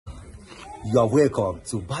You are welcome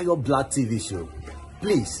to Bayo Black TV show.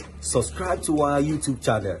 Please subscribe to our YouTube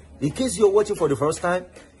channel. In case you're watching for the first time,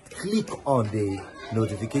 click on the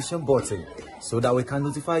notification button so that we can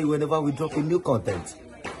notify you whenever we drop a new content.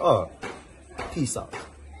 Peace out.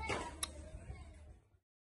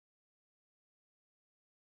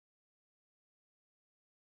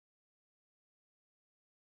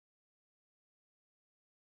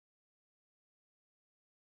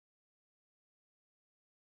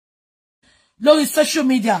 Lórí social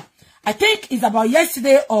media, I think it's about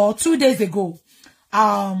yesterday or 2 days ago.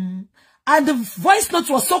 And the voice note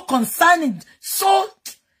was so concerning, so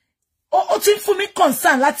for me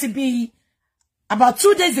concern láti be about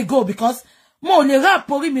 2 days ago because mo le rap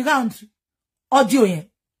pori mi round audio yen.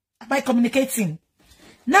 Am I communicating?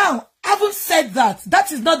 Now, having said that,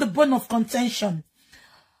 that is not the bone of contention.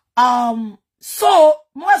 So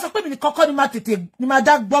mo wá sọ pé mi ní kọ́kọ́ ni ma tètè ni ma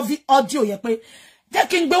dá gbọ́ audio yen pé jẹ́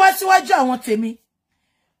kí n gbé wá síwájú àwọn tèmi.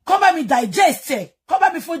 Kó bá mi digest ẹ̀, kó bá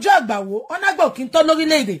mi fojú àgbà wò, ọ̀nà àgbà ò kí n tọ́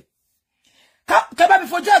lórílẹ̀-èdè. Kẹ́ bá mi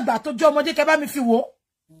fojú àgbà tó jẹ́ ọmọdé, kẹ́ bá mi fi wò.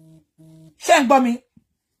 Ṣé ń gbọ́ mi?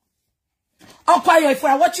 Uncle Ayo, if you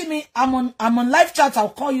are watching me, I'm on live chat. I'll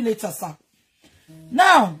call you later, sir.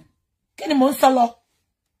 Now, kí ni mo ń sọ lọ?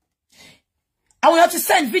 I want you to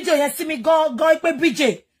send video yẹn sí mi go pé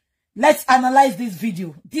BJ. Let's analyze this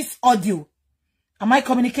video, this audio. Am I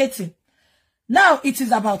communicating? Now it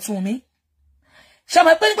is about Wunmi. Ṣé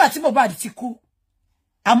mo pé nígbà tí Mohbad ti kú,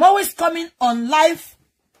 I'm always coming on live.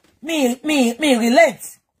 Me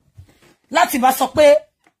relate. Láti bá sọ pé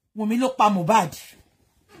Wunmi ló pa Mohbad.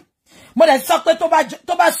 Mo lè sọ pé tó bá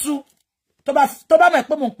mọ̀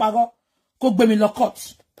pé mo ń parọ́ kó gbé mi lọ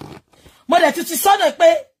court. Mo lè ti sọ́nà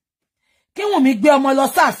pé kí Wunmi gbé ọmọ lọ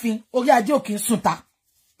sáàfin, orí adé ò kí ń sùn ta.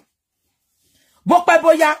 Bó pẹ́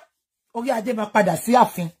bóyá orí adé máa padà sí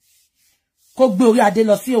ààfin. Kó gbé orí adé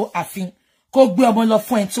lọ sí ààfin, kó gbé ọmọ lọ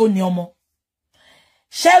fún ẹni tó ní ọmọ.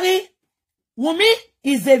 Sherry, Wunmi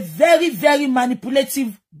is a very, very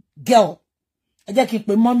manipulative girl. Ẹ jẹ́ kí n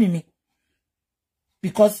pè mommy mi.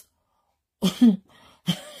 Because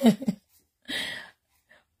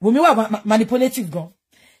Wunmi wà manipulative gan.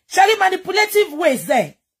 Sherry, manipulative ways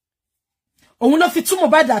there. Òun ló fi tú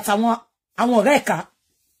Mohbad àtàwọn ọ̀rẹ́ ẹ̀ka.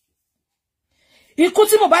 Ikú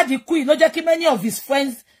tí Mohbad kú yìí ló jẹ́ kí many of his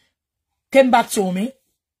friends came back to Wunmi.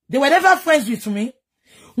 They were never friends with Wunmi.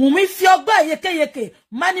 Wunmi fi ọgbọ́n yékéyéké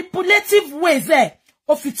manipulative ways there.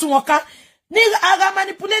 Ó fi tú wọn ká. Ní ara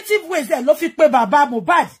manipulative ways there ló fi pè bàbá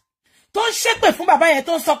Mohbad. Tó ń ṣépè fún bàbá yẹn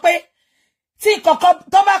tó ń sọ pé tí nǹkan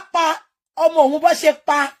tó bá pa ọmọ òun bó ṣe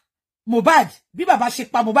pa Mohbad, bí bàbá ṣe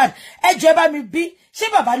pa Mohbad. Ẹ jọ̀ọ́ bá mi bí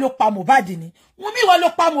ṣé bàbá ló pa Mohbad ni? Wunmi ìwọ ló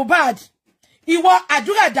pa Mohbad. Ìwọ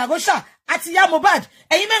Àdúrà Dàróṣà àti ya Mohbad.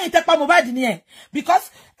 Ẹ̀yin mẹ́rin tẹ́ pa Mohbad ni ẹ. Because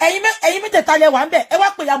ẹ̀yin mẹ́tẹ̀ẹ̀ta lẹ wà ńbẹ̀. Ẹ wá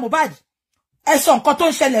pè ya Mohbad. Ẹ sọ nǹkan tó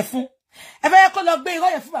ń ṣẹlẹ̀ fún. Ẹ fẹ́ kó lọ gbé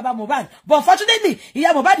irọ́ yẹn fún bàbá Mohbad. But unfortunately,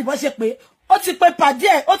 ìyá Mohbad bó ṣe pé ó ti pé pàdé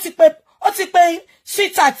ẹ̀, ó ti pé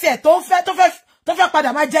sweetheart ẹ̀ tó fẹ́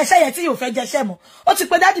padà máa jẹ iṣẹ́ yẹn tí yóò fẹ́ jẹ iṣẹ́ mọ́. Ó ti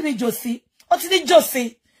pé daddy mi Josi. Ó ti ní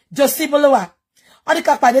Josi bolowa. Ó ní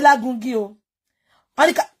ká pàdé lágungi o. Ó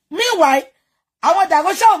ní ká meanwhile, àwọn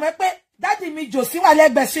Dàróṣà ò mọ̀ pé daddy mi Josi wà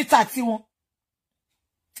lẹ́gbẹ̀ẹ́ sweetheart wọn.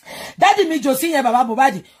 Daddy mi Josi yẹn bàbá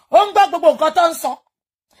Mohbad. Ó ń gbọ́ gbogbo nǹkan tó ń sọ.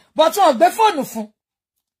 But wọ́n gbé fóònù fún.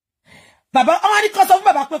 Bàbá ọmọ ní kó sọ fún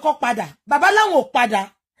bàbá pé kó padà. Bàbá láwọn ò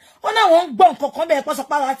padà. Wọ́n náà wọ́n ń gbọ́ nǹkan kan bẹ́ẹ̀ pé sọ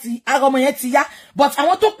para ti ara ọmọ yẹn ti yá. But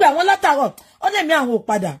àwọn tó pè àwọn látàárọ̀, ó ní èmi àwọn ò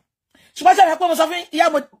padà. Ṣùgbọ́n ṣe pé mo sọ fún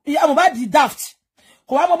ìyá Mohbad daft.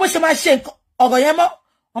 Kò wá mọ bó ṣe máa ṣe ọ̀rọ̀ yẹn mọ́.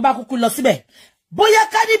 Wọ́n bá kúkú lọ síbẹ̀. Bóyá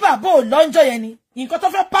kádìbà bò lọ́njọ́ yẹn ni. Nǹkan tó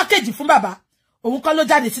fẹ́ package fún bàbá. Òun kọ́ ló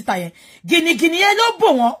jáde síta yẹn. Gìnìgìnì yẹn ló bò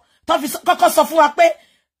wọ́n. Tó fi kọ́kọ́ sọ fún wa pé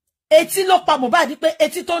etí ló pa Mohbad, pé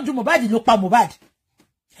etí tó ń dùn Mohbad ló pa Mohbad.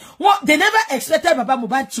 They never expected Baba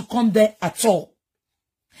Mohbad to come there at all.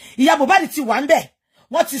 Ìyá Mohbad ti wà ńbẹ̀.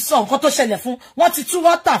 Wọ́n ti sọ nǹkan tó ṣẹlẹ̀ fún, wọ́n ti tú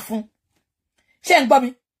rọ́tà fún. Ṣé ń gbọ́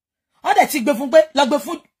mi? Wọ́n dẹ̀ ti gbé fún pé lọ gbé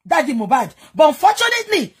fún daddy Mohbad. But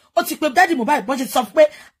unfortunately, ó ti pé daddy Mohbad bó ṣe sọ pé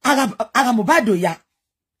ara Mohbad ò yá.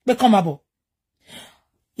 Pé kàn máa bọ̀.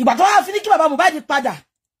 Ìgbà tó wá fi ní kí bàbá Mohbad padà,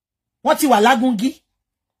 wọ́n ti wà lágungi.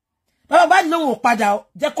 Bàbá Mohbad lóhùn ò padà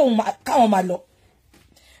jẹ́ káwọn máa lọ.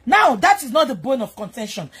 Now, that is not the bone of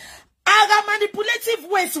contention. Ara manipulative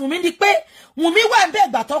ways Wunmi ni pé Wunmi wà ńbẹ̀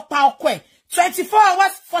ìgbà tó pa ọkọ ẹ̀ 24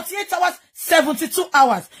 hours, 48 hours, 72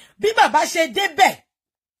 hours. Bí bàbá ṣe débẹ̀,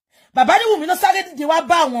 bàbá ní Wunmi ló sáré dìde wá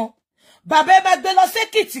bá wọn. Bàbá ẹ máa gbé lọ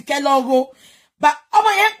sékìtì kẹ́ lọ ro. Ọmọ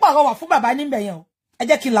yẹn pàrọwà fún bàbá níbẹ̀ yẹn o. Ẹ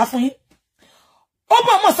jẹ́ kí n là fún yín. Ó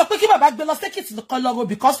mọ̀ sọ pé kí bàbá gbé lọ sékìtì kẹ́ lọ ro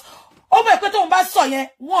because ó mọ̀ pé tóun bá sọ yẹn,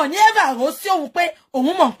 wọn ò ní ever rò sí òun pé òun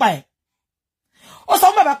mọ̀ ń pa ẹ̀. Ó sọ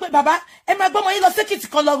fún bàbá pé bàbá ẹ máa gbọ́mọ yín lọ sékìtì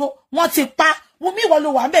kan lọ́rọ̀ wọ́n ti pa Wùmí ìwọ ló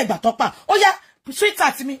wà ńbẹ̀ ìgbà tó pa ó yá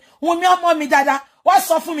sweetheart mi Wùmí ọmọ mi dáadáa wá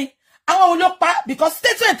sọ fún mi àwọn wo ló pa because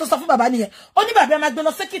statement tó sọ fún bàbá nìyẹn ó ní bàbá máa gbé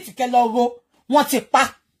lọ sékìtì kẹ́ lọ́rọ̀ wọ́n ti pa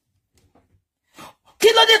kí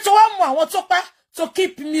ló dé tó wá mú àwọn tó pa to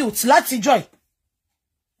keep mute láti joy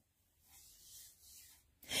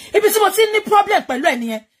ibi tí mo ti ní problem pẹ̀lú ẹ̀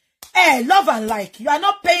nìyẹn love and like you are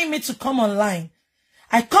not paying me to come online.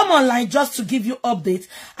 I come online just to give you updates.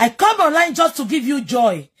 I come online just to give you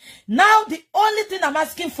joy. Now, the only thing I'm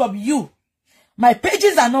asking from you, my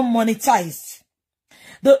pages are not monetized.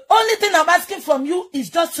 The only thing I'm asking from you is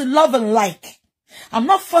just to love and like. I'm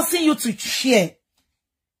not forcing you to share.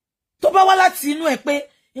 Tó bá wá láti inú ẹ pé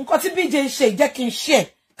nǹkan tí BJ ṣe jẹ́ kí n share.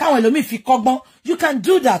 Káwọn ẹlòmíì fi kọ́gbọ́n. You can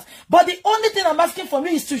do that. But the only thing I'm asking from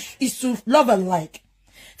you is to love and like.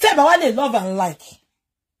 Tẹ́ bá wá lè love and like.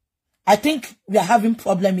 I think we are having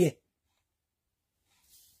problem here.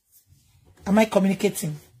 Am I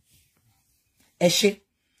communicating? Ẹ ṣé.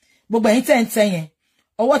 Gbogbo ẹ̀yin tẹ́ ń tẹ́ yẹn.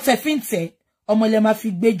 Ọwọ́ tẹ́ fi ń tẹ́, ọmọ lẹ máa fi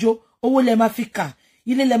gbẹ́jọ́, owó lẹ máa fi kà,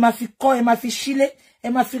 ilé lẹ máa fi kọ́, ẹ máa fi sílé, ẹ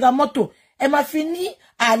máa fi ra mọ́tò, ẹ máa fi ní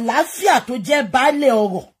àlàáfíà tó jẹ́ baálé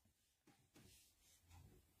ọrọ̀.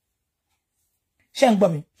 Ṣé ń gbọ́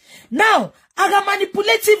mi? Now, aga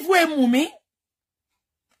manipulative way mú mi.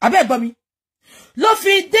 Abẹ́ gbọ́ mi. Ló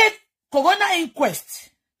fi dé Corona inquest.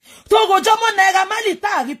 Tó rojọ́ mọ́ Naira Marley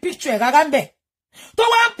tá rí picture rárá ńbẹ̀. Tó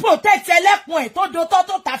wá ń protect ẹlẹ́kùn ẹ̀ tó do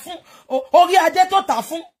tó tà fún orí adé tó tà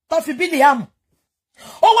fún tó fi Biliam.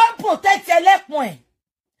 Ó wá ń protect ẹlẹ́kùn ẹ̀.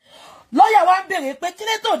 Lawyer wá ń béèrè pé kí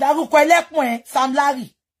ló tó dárúkọ ẹlẹ́kùn ẹ̀ Sam Larry.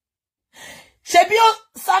 Ṣebí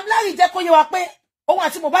Sam Larry jẹ́ kó yé wa pé òun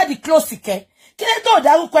àti Mohbad close kẹ́. Kí ló tó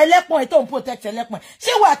dárúkọ ẹlẹ́kùn ẹ̀ tó ń protect ẹlẹ́kùn ẹ̀.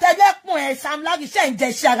 Ṣé wà tẹ ẹlẹ́kùn ẹ̀ Sam Larry ṣé ń jẹ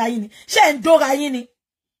iṣẹ́ ara yín ni? Ṣé ń dóra yín ni?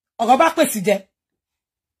 Ọ̀rọ̀ bá pèsè jẹ.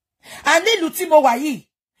 A nílùú tí mo wà yìí,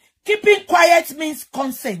 keeping quiet means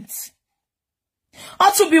consent.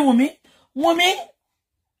 Ó tún bí Wùmí.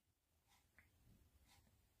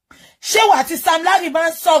 Ṣé wà tí Sam Larry bá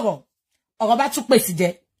ń sọ̀rọ̀? Ọ̀rọ̀ bá tún pèsè jẹ.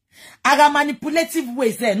 Ara manipulative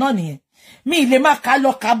ways ẹ̀ náà nìyẹn. Mi lè má ká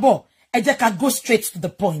lọ ká bọ̀, ẹ jẹ́ ká go straight to the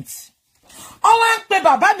point. Ó wá ń pe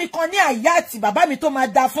bàbá mi kan ní àyà àti bàbá mi tó máa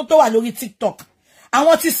da fún tó wà lórí TikTok.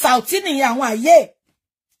 Àwọn ti Saudi nìyẹn àwọn àyè.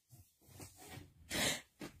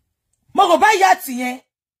 Mo rò bá yá ti yẹn.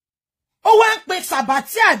 Ó wá ń pe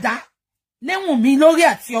Sàbàtì àdá léwùn mi lórí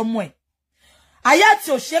àti ọmọ ẹ̀. Àyà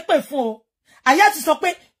tí ò ṣépè fún o. Àyà ti sọ pé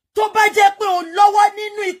tó bá jẹ́ pé o lọ́wọ́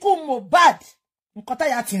nínú ikú Mohbad. Nǹkan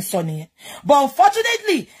táyà ti ń sọ nìyẹn. But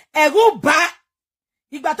unfortunately, ẹ̀rù bà.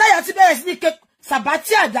 Ìgbà táyà ti bẹ̀rẹ̀ sí ní ke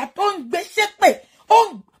Sàbàtì àdá tó ń gbé ṣépè.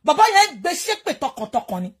 Bàbá yẹn ń gbé ṣépè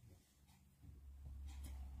tọkàntọkàn ni.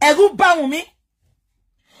 Ẹ̀rù bà Wùmí.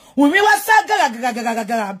 Wùmí wá sá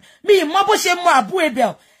gàràgàràgàràgàrà. Mi mọ bó ṣe mọ Abu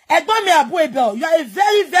Abel. Ẹ̀gbọ́n mi Abu Abel, you are a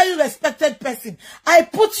very, very respected person. I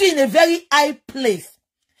put you in a very high place.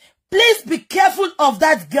 Please be careful of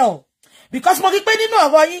that girl. Because mo rí pé nínú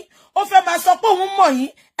ọ̀rọ̀ yín, ó fẹ́ máa sọ pé òun mọ̀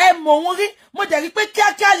yín, ẹ mọ̀ òun rí. Mo dẹ̀ rí pé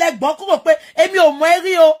kíákíá lẹ gbọ́n kúrò pé èmi ò mọ̀ ẹ́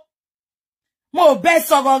rí o. Mo ò bẹ́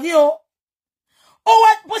sọ̀rọ̀ rí o. Ó wá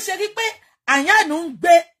bó ṣe rí pé àyànú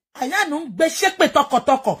ń gbé ṣépè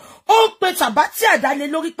tọkàntọkàn. Ó ń pe Sàbàtì àdálé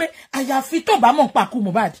lórí pé àyàfi tó bá mọ̀ pa kú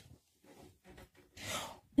Mohbad.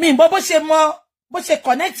 Mi bó ṣe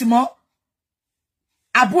connect mọ́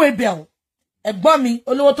Abu Abel. Ẹ̀gbọ́n mi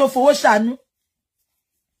olówó tó fowó ṣàánú.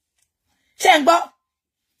 Ṣé ń gbọ́?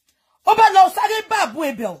 Ó bá lọ sáré bá Abu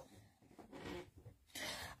Abel.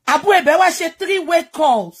 Abu Abel wá ṣe 3-way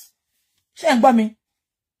calls. Ṣé ń gbọ́ mi?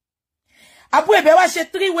 Abu Abel wá ṣe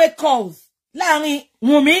 3-way calls láàrin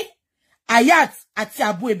Wùmí, Ayat àti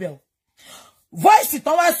Abu Abel. Voice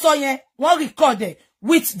tán wá sọ yẹn wọ́n record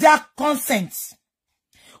with their consent.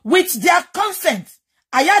 With their consent.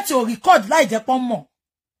 Ayat ò record láì jẹ́ pọ́n mọ̀.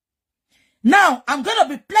 Now, I'm going to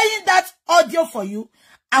be playing that audio for you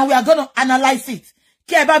and we are going to analyze it.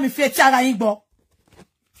 Kí ẹ bá mi fi etí ara yín gbọ́.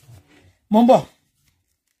 Mo ń bọ̀.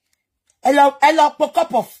 Ẹ lọ po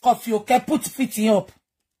cup of coffee, okay? Put feet in up.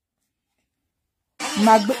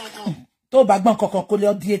 Tó bá gbọ́n kankan kó lè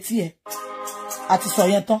ọ di etí ẹ. Àti sọ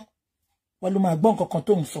yẹn tán. Wọ́n ló máa gbọ́n kankan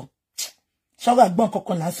tó ń sọ. Ṣọ́rọ̀ àgbọ́n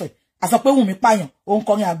kankan là ń sọ. A sọ pé Wùmí pààyàn, òun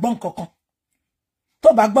kọrin àgbọ́n kankan. Tó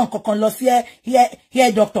bá gbọ́n kankan lọ sí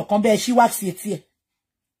hair doctor kan bẹ́ẹ̀ ṣí wax etí ẹ.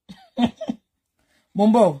 Mo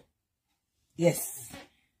ń bọ̀. Yes.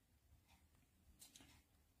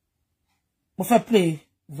 Mo fẹ́ play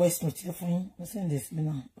voice note for you. Mo send this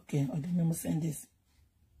now. Okay, I'll do me send this.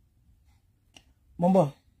 Mo ń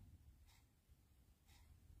bọ̀.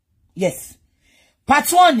 Yes. Part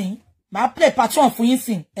 1 ni, màá play part 1 fún yín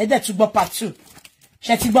sìn. Ẹ dẹ̀ tún gbọ́ part 2.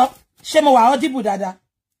 Ṣé ti gbọ́? Ṣé mo wà audible dáadáa?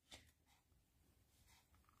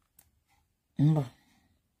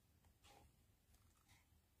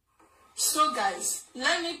 So guys,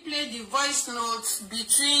 let me play the voice notes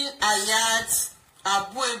between Ayat,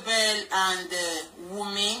 Abu Ebel and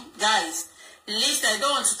Wumi. Guys, listen, I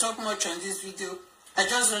don't want to talk much on this video. I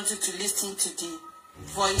just want you to listen to the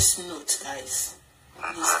voice note, guys.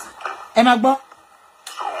 Listen. Emagbo.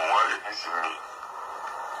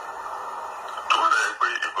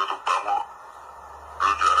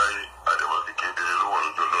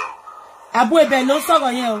 Abu Ebel ló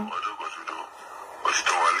sọ̀rọ̀ yẹn o.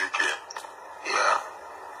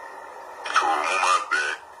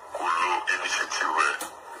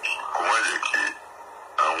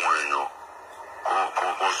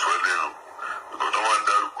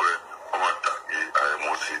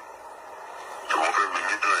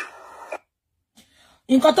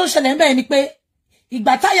 Nǹkan tó ṣẹlẹ̀ ńbẹ̀ ni pé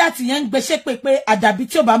ìgbà táyà tí yẹn ń gbéṣẹ́ pé àdàbí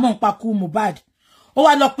tí ó bá mọ̀ ń pa kú Mohbad ó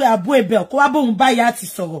wá lọ pé Abu Ebel kó wá bóun bá yá ti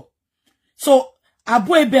sọ̀rọ̀. So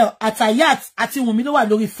Abu Ebel àtàyàt àti Wùnmí ló wà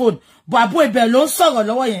lórí phone but Abu Ebel ló ń sọ̀rọ̀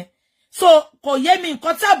lọ́wọ́ yẹn. So kò yé mi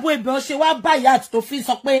nǹkan tí Abu Ebel ṣe wá bá yàt tó fi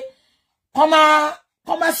sọ pé kó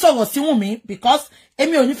má sọ̀rọ̀ sí Wùnmí because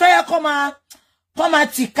èmi ò ní fẹ́ yá kó má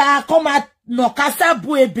tìka kó má nàka sí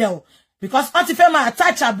Abu Ebel because wọ́n ti fẹ́ máa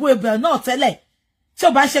attach Abu Ebel náà tẹ́lẹ̀ tí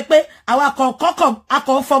ó bá ṣe pé àwa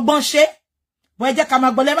akọ̀ fọgbọ́n ṣe bọ́ ẹ jẹ́ ká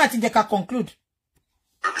máa gbọ́ lẹ́bàá tí jẹ́ ká conclude.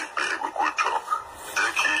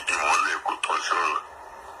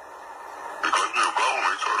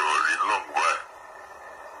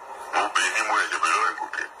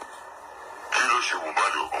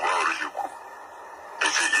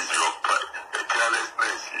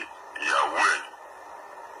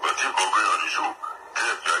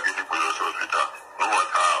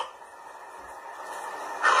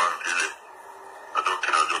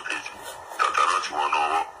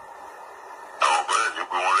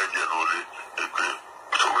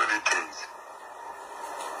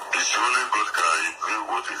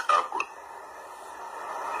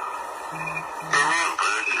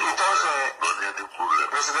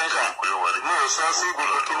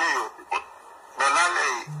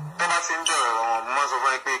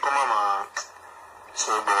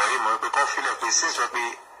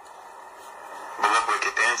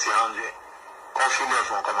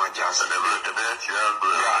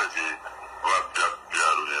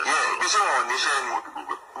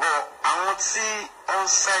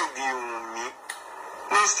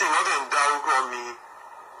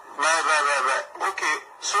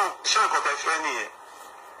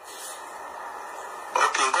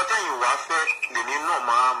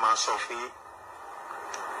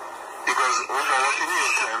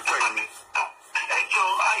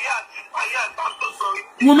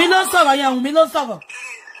 Wùnmí ló ń sọ̀rọ̀ yẹn, Wùnmí ló ń sọ̀rọ̀.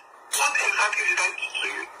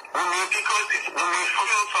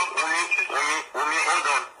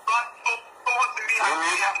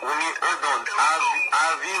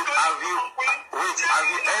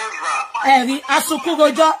 Ẹ̀rí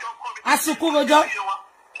asukurojọ́.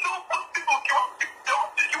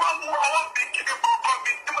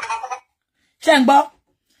 Ṣé ń gbọ́?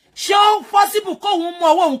 Show possible ko òun mú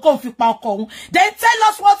ọwọ́ òun kó fi pa ọkọ òun. Then tell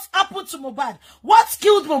us what happened to Mohbad. What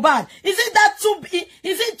killed Mohbad? Is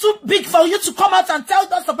it too big for you to come out and tell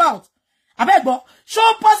us about? Abegbo,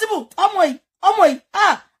 show possible. Ọmọ yìí,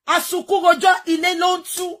 asukurojọ́ ilé ló ń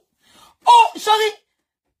tú. Oh, sorry.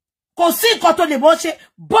 Kò sí nǹkan tó lè bọ́ ṣe.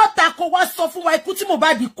 Bọ́tà kò wá sọ fún wa ikú tí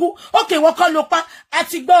Mohbad kú. Okay, wọ́n kọ́ ló pa.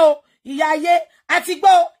 Àti gbọ́ o, ìyá ayé. Àti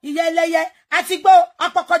gbọ́ o, ìyá ẹlẹ́yẹ. Àti gbọ́ o,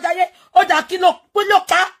 apọ̀kọjáyé. Ó dà kí ló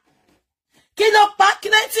pa. Kí ló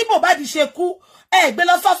tí Mohbad ṣe kú ẹ gbé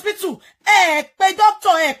lọ hospital ẹ pé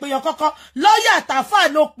doctor ẹ pé yan kankan lawyer Tafa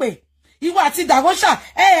ló pè ìwọ àti Dagosha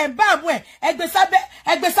ẹ bá mú ẹ gbé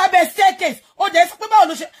sábẹ́ staircase ó dé sọ pé báwo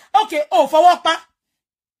ló ṣe okay ó fọwọ́ pa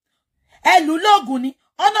ẹ lù lóògùn ni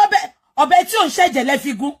ọ̀nà ọ̀bẹ tí ò ń ṣẹ̀jẹ̀ lẹ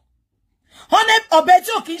fi gún ọ̀nà ọ̀bẹ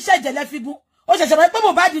tí ò kì í ṣẹ̀jẹ̀ lẹ fi gún ó ṣẹ̀ṣẹ̀ mọ̀ pé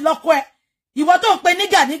Mohbad lọ́kọ ẹ ìwọ tó ń pe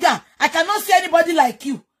nígà I cannot see anybody like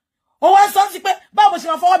you. Ó wá sọ sí pé báwo ṣe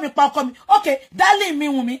máa fọwọ́ mi pa ọkọ mi. Okay, darling mi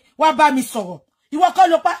Wùnmí wá bá mi sọ̀rọ̀. Ìwọ kọ́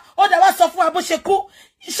ló pa. Ó dá wá sọ fún wa bó ṣe kú.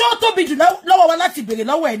 Ṣé ó tóbi jù lọ́wọ́ wa láti béèrè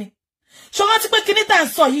lọ́wọ́ ẹni. Ṣé rántí pé kíní tá ń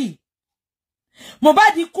sọ yìí.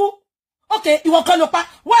 Mohbad kú. Okay, ìwọ kọ́ ló pa.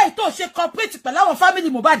 Why tó ṣe cooperate pẹ̀lú àwọn family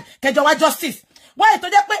Mohbad kẹjọ wá justice. Why tó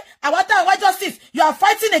jẹ́ pé àwa tá wá justice you are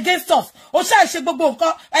fighting against us. Ó ṣáà ṣe gbogbo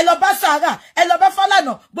nǹkan. Ẹ lọ bá Sahara, ẹ lọ bá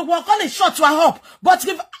Falana, gbogbo nǹkan lè shut wa up. But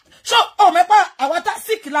so mepa awata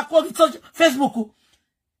sick la ko Facebook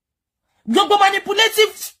gbogbo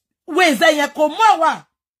manipulative ways ẹ̀yẹn kò mọ̀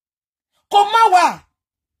wá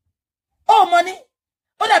o money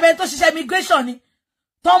ó dàbí tó ṣiṣẹ́ immigration ni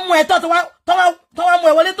tó mú ẹ tó wá mú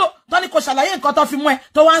ẹ wọlé tó ní kò ṣàlàyé nǹkan tó fi mú ẹ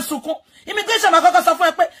tó wá ń sunkún immigration máa kọ́kọ́ sọ fún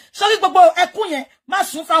ẹ pé sórí gbogbo ẹkún yẹn má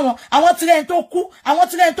sún fáwọn àwọn tirẹ̀ tó kú àwọn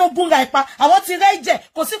tirẹ̀ tó búra ipa àwọn tirẹ̀ ìjẹ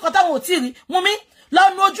kò sí nǹkan táwọn ò tí ì rí Wùnmí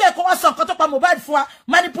lọ́nu ojú ẹ̀ kó wá sọ nǹkan tó pa Mohbad fún wa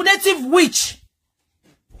manipulative witch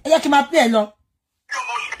ẹ yẹ kí n máa pè ẹ lọ.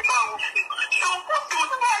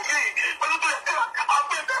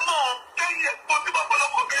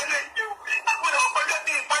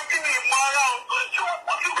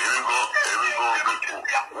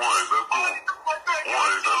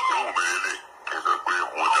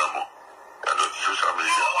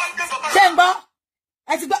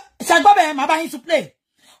 ṣàgbọ́ bẹ̀rẹ̀ màá bá yín tún play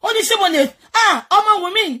ó ní ṣé mo lè ọmọ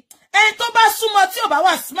Wùnmí ẹni tó bá súnmọ́ tí ò bá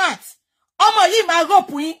wà smart ọmọ yìí máa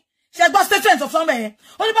rọ́ọ̀pù yín ṣẹgbọ́ statement of ọmọ yẹn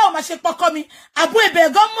ó ní báwo máa ṣe pọkọ mi àbú ìbẹ̀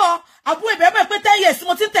gan mọ́ àbú ìbẹ̀ mọ̀ pé 10 years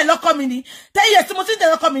mo ti ń tẹ̀lé ọkọ mi ni 10 years mo ti ń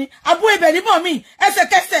tẹ̀lé ọkọ mi ni àbú ìbẹ̀ ní mọ̀ mi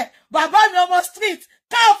ẹsẹ̀kẹsẹ̀ bàbá mi ọmọ street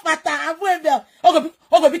káàpàtà àbú ìbẹ̀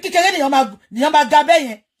ògòbí kékeré nìyàn máa ga bẹ́ẹ̀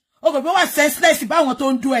yẹn ògòbí wà senseless báwọn tó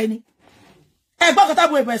ń dún ẹni ẹgbọ́n kan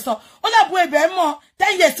tábù ìbẹ̀ sọ ó lábù ìbẹ̀ mọ̀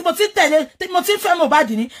 10 years tí mo ti ń tẹ̀lé tí mo ti ń fẹ́ Mohbad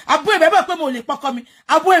ní àbú ìbẹ̀ mọ̀ pé mo lè pọkọ mi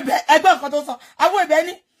àbú ìbẹ̀ ẹgbọ́n kan tó sọ àbú ìbẹ̀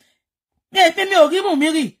ní mi ò rí mú mi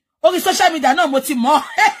rí orí social media náà mo ti mọ̀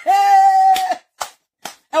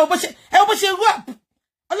ẹ wo bó ṣe rú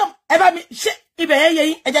Ọlọ́run ẹ bá mi ṣe ibẹ̀ yẹn yẹ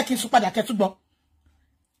yín ẹ jẹ́ kí n sún padà kẹ́ tún gbọ́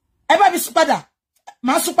ẹ bá mi sún padà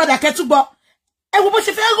máa sún padà kẹ́ tún gbọ́ ẹ wo bó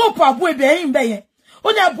ṣe fẹ́ rọ́ọ̀pù àbú ìbẹ̀ yín bẹ̀ yẹn ó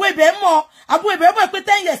ní àbú ìbẹ̀ mọ̀ pé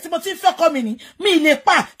 10 years tí mo ti ń fẹ́ kọ́ mi ní mi lè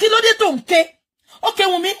pa kí ló dé tó ń ké okay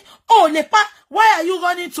Wùnmí ó lè pa why are you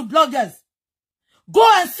running to bloggers? Go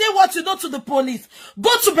and say what you know to the police. Go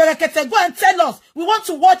to Berekete. Go and tell us. We want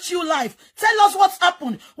to watch you live. Tell us what's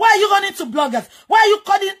happened. Why are you running to bloggers? Why are you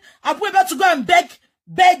calling Abu Ebe to go and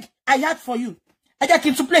beg Ayat for you? I just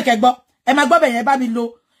came to play kegbo. E ma gbo be yen ba mi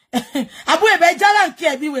lo. Abu Ebe jara nki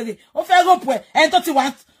e bi were. O fe rope e. En to ti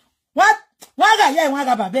want. What? Wa ga ya wa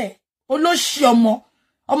ga babe. Olosi ọmọ.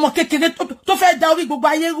 Ọmọ kékeré tó fẹ́ da orí gbogbo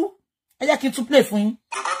ayé rú. E just came to play fún yín.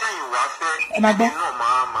 E ma gbo.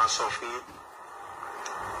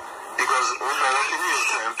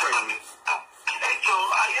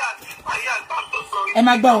 Ẹ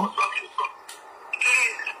máa gbọ́ o.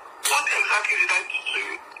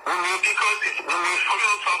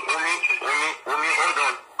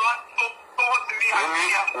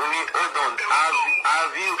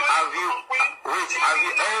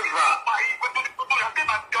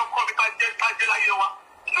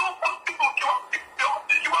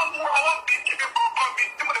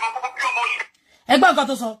 Ẹ gbọ́ nǹkan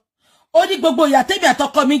tó sọ. Ó ní gbogbo ìyà tèmi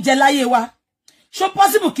àtọkọ mi jẹ láyé wa. Ṣó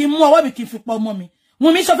possible kí n mú ọwọ́ mi kí n fi pọ̀ ọmọ mi.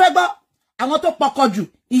 Wùnmí sọ fẹ́ gbọ́ àwọn tó pọkọ jù,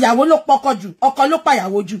 ìyàwó ló pọkọ jù, ọkọ ló pa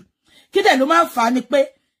ìyàwó jù. Kí dẹ̀ ló máa ń fà á ni pé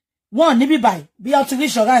wọ́n ní bíbáyìí bí ó ti rí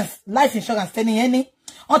insurance, life insurance tẹ́ni yẹn ní,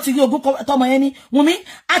 wọ́n ti rí ogún tọmọ yẹn ní. Wùnmí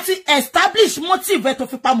àti establish motive ẹ̀ tó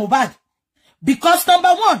fi pa Mohbad. Because number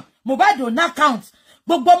 1, Mohbad ò ní account.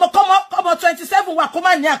 Gbogbo ọmọ 27 wà kó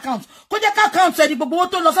má ní account. Kó jẹ́ ká account ẹni gbogbo owó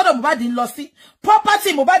tó lọ sọ́dọ̀ Mohbad ń lọ sí.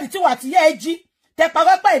 Property Mohbad tí wà tí yẹ ẹ jí. Tẹ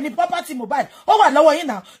parọ́pẹ́ ní property Mohbad. Ó wà lọ́wọ́ yín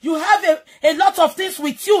now. You have a lot of things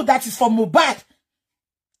with you that is for Mohbad.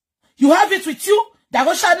 You have it with you.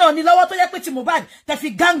 Dàgọ́ṣà náà ní lọ́wọ́ tó yẹ pé ti Mohbad tẹ fi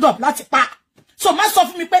gang up láti pa. So má sọ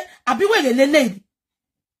fún mi pé àbí wèrè lélẹ́yìí.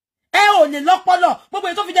 Ẹ ò lè lọ́pọlọ. Gbogbo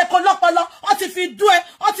èyí tó fi jẹ́ kó lọ́pọlọ. Ó ti fi dú ẹ.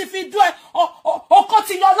 Ọkọ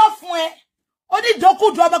ti yọ lọ fún ẹ. Ó ní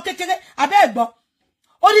ìdókùdù ọmọ kékeré. Àbẹ́ ẹ̀gbọ́n.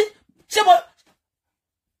 Ó ní ṣé mo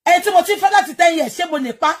tí mo ti fẹ́ láti 10 years ṣé mo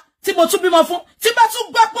lè pa tí mo tún bímọ fún tí bá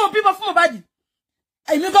tún gbọ́ pé mo bímọ fún Mohbad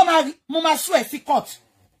èmi gan mo máa sún ẹ̀ sí court.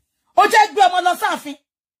 Ó jẹ́ gbé ọmọ lọ sáàfin.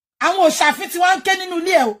 Àwọn òṣàfin tí wọ́n ń ké nínú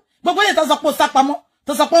ilé ẹ̀ o. Gbogbo ilé tó sọ pé ó sápamọ́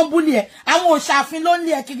tó sọ pé ó ń búlì ẹ̀. Àwọn òṣàfin ló ń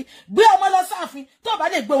lé ẹ kiri. Gbé ọmọ lọ sáàfin tó bá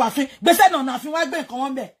lè gbé wá fín. Gbèsè náà àfin wá gbé nǹkan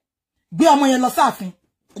wọn bẹ̀. Gbé ọmọ yẹn lọ sáàfin.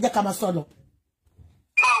 Ẹ jẹ́ ká máa sọ lọ.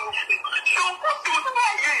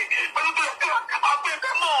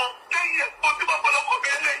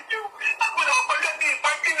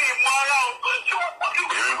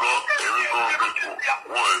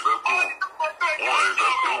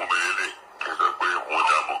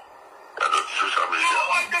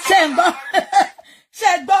 Ṣé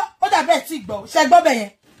gbọ́ ó dàbẹ́ tí gbọ́ ṣé gbọ́ bẹ̀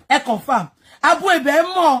yẹn ẹ confirm Abu Ebe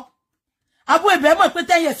mọ̀ pé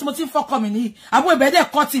 10 years mo ti fọkọ mi nìyí. Abu Ebe dẹ̀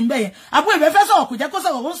kọ́ ti ń bẹ̀ yẹn. Abu Ebe fẹ́ sọ̀rọ̀ kò jẹ́ kó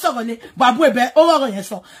sọ̀rọ̀ ó ń sọ̀rọ̀ lé bọ̀ Abu Ebe ó rọrọ̀ yẹn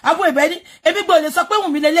sọ. Abu Ebe ní ebi gbọ́ lè sọ pé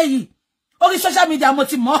Wùnmí lélẹ́yìí orí social media mo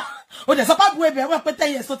ti mọ̀ ó dẹ̀ sọ pé Abu Ebe mọ̀ pé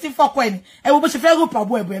 10 years ó ti fọkọ ẹ̀ ni. Ẹ wo bó ṣe fẹ́ rọ́pù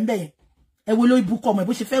Abu Ebe ń bẹ̀ yẹn. Ẹ wo lórí búkọ ọmọ ẹ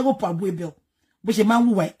bó ṣe fẹ́ rọ́pù Abu Ebe bó ṣe máa ń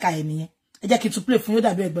wùwà ẹ̀ka ẹ̀ nìyẹn. Ẹ jẹ́ kí n tún play fún yóò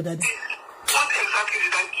dàbí ẹ̀gbọ́n dáadáa.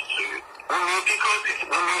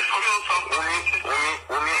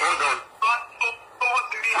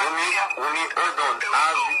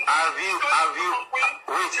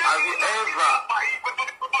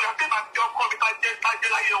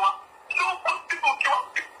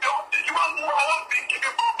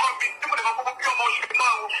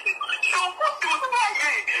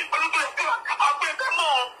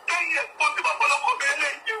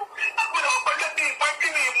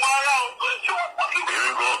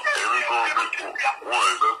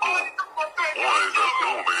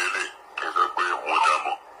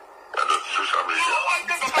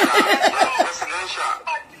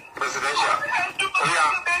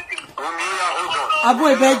 Abu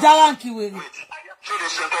ebe jaran ki were.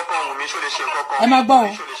 Ẹ má gbọ́ o.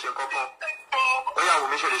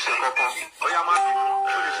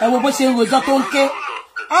 Ẹ wo bó ṣe ń rojọ́ tó ń ké.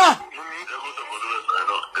 Ah!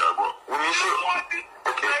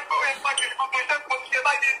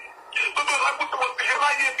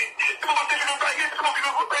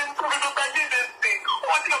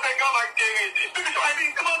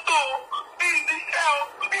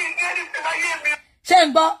 Ṣé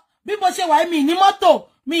ń gbọ́ bí mo ṣe wà mí ní mọ́tò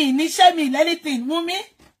mi ní ṣẹ́ mi anything Wunmi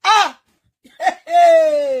ah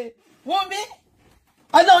Wunmi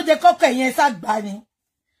Ọlọ́run jẹ́ kọ́kọ́ ẹ̀yẹn ṣàgbà ni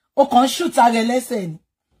o kàn shoot ara ẹ lẹ́sẹ̀ ni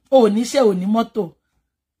o ní ṣẹ́ o ní mọ́tò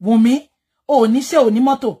Wunmi o ní ṣẹ́ o ní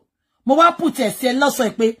mọ́tò mo wá put ẹ̀ sí ẹ lọ́sọ̀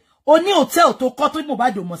pé o ní hotel tó kọ́ tó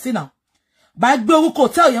Mohbad mọ̀ sí náà bá gbé orúkọ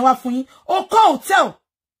hotel yẹn wá fún yín o kọ́ hotel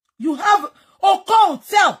you have o kọ́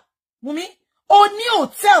hotel Wunmi o ní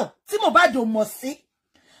hotel tí Mohbad mọ̀ sí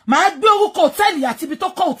màá gbé orúkọ hòtẹ́ẹ̀lì àti ibi tó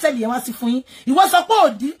kọ́ hòtẹ́ẹ̀lì yẹn wá sí fún yín ìwọ sọ pé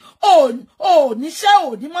ò níṣẹ́ ò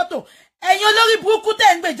ní mọ́tò ẹ̀yin olórí burúkú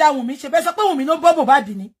tẹ́ ń gbèjà Wùnmí ṣe bẹ́ẹ̀ sọ pé Wùnmí ló ń bọ́ Mohbad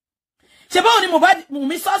ni ṣe báwo ni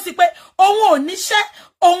Wùnmí sọ sí pé òun ò níṣẹ́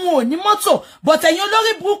òun ò ní mọ́tò but ẹ̀yin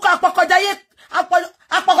olórí burúkú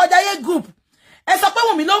apọkọjáyé group ẹ sọ pé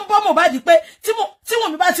Wùnmí ló ń bọ́ Mohbad pé tí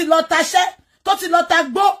Wùnmí bá ti lọ taṣẹ́ tó ti lọ ta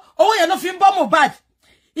gbó owó yẹn ló fi ń bọ́ Mohbad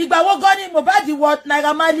ìgbà wo gan ni Mohbad wọ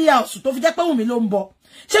Naira Marley house tó fi jẹ́ pé Wùnmí ló ń bọ́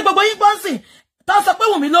ṣé gbogbo yín gbọ́n sìn tó sọ pé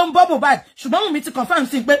Wùnmí ló ń bọ́ Mohbad ṣùgbọ́n Wùnmí ti confirm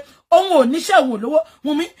sí pé òun ò níṣẹ́ òun ò lówó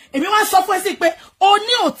Wùnmí èmi wá sọ fún ẹ sí pé o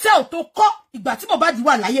ní hòtẹ́ẹ̀lì tó kọ́ ìgbà tí Mohbad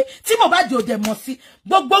wà láyé tí Mohbad ò dẹ̀ mọ̀ sí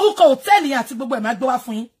gbogbo orúkọ hòtẹ́ẹ̀lì yẹn àti gbogbo ẹ̀ máa gbé wá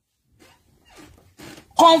fún yín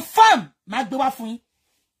confirm máa gbé wá fún yín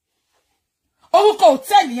orúkọ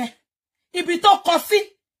hòtẹ́ẹ̀lì yẹn ibi tó kọ sí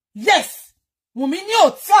yes Wùnmí ní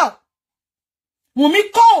hòtẹ́ẹ̀lì Wùnmí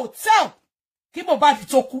kọ́ hòtẹ́ẹ̀lì kí Mohbad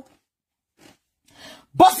tó kú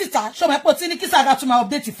bọ́sìtà ṣọ́mọ ẹ̀pọ̀ tí ní kí Sàárà tún máa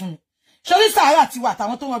update fún mi ṣorí Sàárà ti wà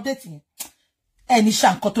táwọn tó ń update yẹn ẹni ṣà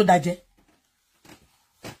nǹkan tó dájẹ́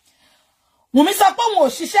Wùnmí sọ pé òun ò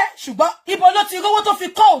ṣiṣẹ́ ṣùgbọ́n ibo ló ti rówó tó fi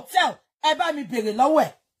kọ́ hòtẹ́ẹ̀lì ẹ bá mi bèrè lọ́wọ́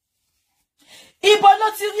ẹ̀ ibo ló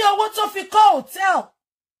ti rí owó tó fi kọ́ hòtẹ́ẹ̀lì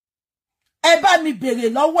ẹ bá mi bèrè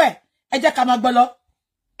lọ́wọ́ ẹ̀ ẹ jẹ́ ká máa gbọ́ lọ.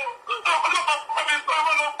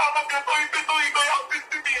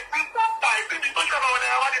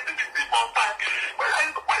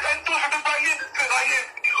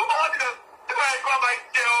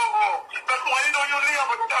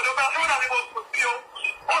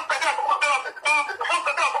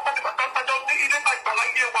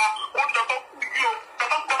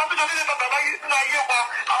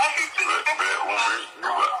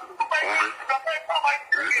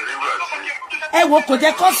 Ẹ wo kò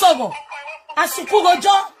jẹ́ kó sọ̀rọ̀ àsìkò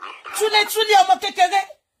rojọ́ túlétúlé ọmọ kékeré.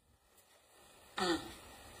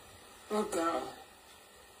 Ọ̀gá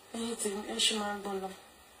ẹ̀yin tí ẹ ṣe máa ń gbọ́ lọ.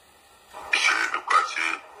 Ìṣẹ̀lẹ̀ nípa tí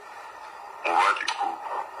mo wá dìkú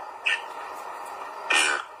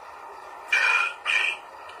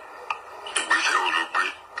ìgbésẹ̀ wo ló gbé.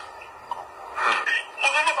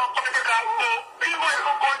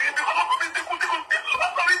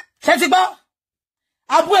 Ṣé ti gbọ́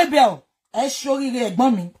Abu Ebel ẹ ṣoríire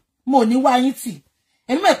ẹ̀gbọ́n mi mo ní wá yín tì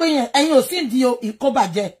èmi mọ̀ pé ẹ̀yin ò sí di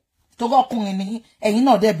ìkóbàjẹ́ tó gọ́kùnrin ní ẹ̀yin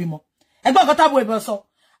náà dẹ̀ bímọ ẹgbọ́n kan Abu Ebel sọ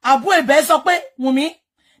Abu Ebel sọ pé Wùnmí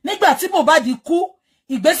nígbà tí Mohbad kú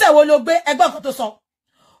ìgbésẹ̀ wo ló gbé ẹgbọ́n kan tó sọ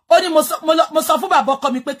ó ní mo sọ fún bàbá ọkọ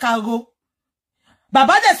mi pé ká ro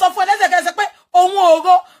bàbá dẹ̀ sọ fún ẹlẹ́sẹ̀kẹsẹ̀ pé òun ò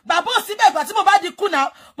ro bàbá ò síbẹ̀ ìgbà tí Mohbad kú náà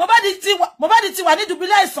Mohbad ti wà ní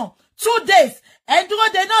dùbúlẹ̀ àìsàn 2 days ẹ̀ ń dúró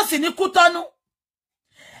de nọ́ọ̀sì ní Kútọ́nù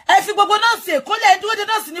ẹ fi gbogbo nọ́ọ̀sì Èkó lẹ̀ ń dúró de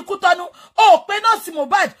nọ́ọ̀sì ní Kútọ́nù ó pé nọ́ọ̀sì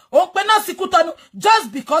Mohbad ó pé nọ́ọ̀sì Kútọ́nù just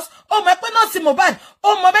because ó mọ̀ pé nọ́ọ̀sì Mohbad ó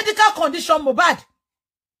mọ̀ medical condition Mohbad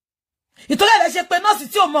ìtọ́lẹ̀ rẹ̀ ṣe pé nọ́ọ̀sì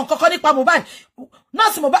tí ó mọ̀ nǹkan kan nípa Mohbad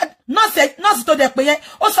nọ́ọ̀sì tó dẹ̀ pé yẹn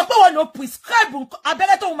ó sọ pé wọ́n ló prescribe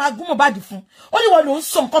abẹ́rẹ́ tóun máa gún Mohbad fún ó ní wọ́n ló ń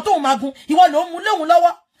sọ nǹkan tóun máa gún ìwọ ló ń mú léwu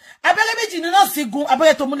lọ́wọ́ abẹ́rẹ́ méjì ni nọ́ọ̀sì gún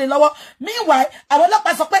abẹ́rẹ́ tó mú lé lọ́wọ́ meanwhile àwọn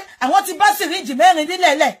ọlọ́pàá sọ pé àwọn ti bá syringe 4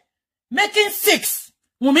 nílẹ̀ẹ́lẹ̀ making 6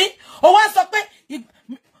 Wùnmí ó wá sọ pé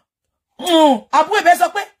Abu Ebe sọ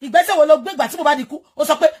pé ìgbésẹ̀ wo ló gbé ìgbà tí Mohbad kú ó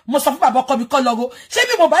sọ pé mo sọ fún bàbá ọkọ mi kọ́ lọ́gọ́ ṣé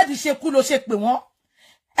bí Mohbad ṣe kú ló ṣe pè wọ́n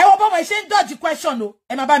ẹ wọ́n bọ́mọ ṣe ń dodge question o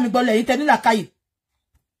ẹ má bá mi gbọ́ lẹ́yìn tẹ́ nílà káyè.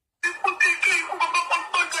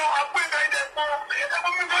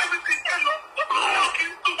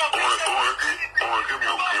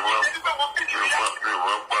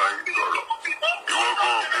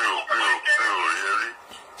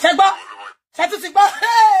 ṣe gbọ́ ṣe tún ti gbọ́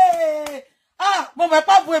mo mọ̀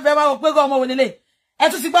pé Abu Ebe máa wò pé ọmọ wò lélẹ̀ ẹ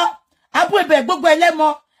tún ti gbọ́ Abu Ebe gbogbo ẹlẹ́mọ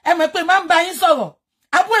ẹ mọ̀ pé máa ń bá yín sọ̀rọ̀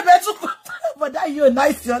Abu Ebe tún kọ́ bọ̀dá yóò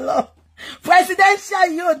nice your love presidential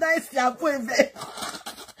yóò nice Abu Ebe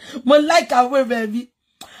mo like Abu Ebe bí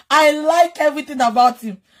I like everything about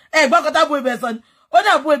him ẹ gbọ́ kọ́tà Abu Ebe sọ ni ó ní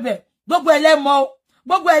Abu Ebe gbogbo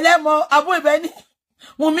ẹlẹ́mọ Abu Ebe ní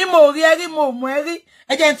Wùmí mo rí ẹrí mo mọ̀ ẹrí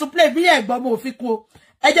ẹ jẹ́ n tún play bí ẹ̀gbọ́n mo fi kú o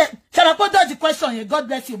ẹ jẹ́ ṣàlàyé pé dodge question yẹn God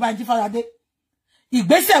bless you Banji Farade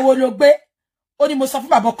ìgbésẹ̀ wo ló gbé ó ní mo sọ fún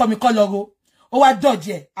bàbá ọkọ mi kọ́ lọ́rọ̀ ó wá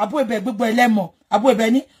dodge ẹ̀ Abu Ebe gbogbo ẹlẹ́mọ Abu Ebe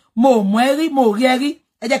ní mo mọ̀ ẹrí mo rí ẹrí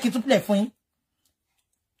ẹ jẹ́ kí n tún play fún yín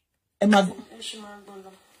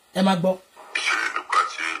ẹ máa gbọ́.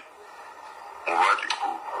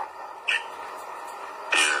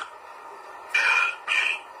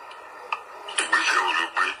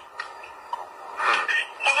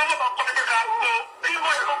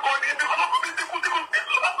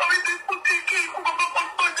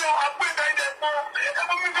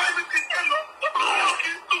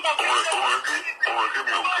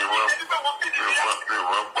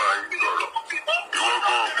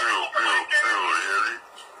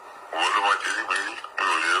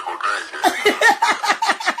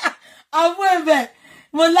 Abu Ebe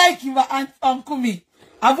mo like you uncle mi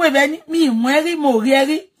Abu Ebe ní mi mọ̀ ẹrí mo rí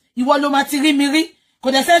ẹrí ìwọ ló máa ti rí mi rí kò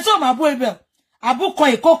dẹ̀ ṣe tí ó mọ̀ Abu Ebe Abu kan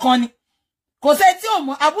èkó kan ni kò ṣe tí ó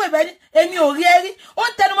mọ̀ Abu Ebe ní èmi ò rí ẹrí ó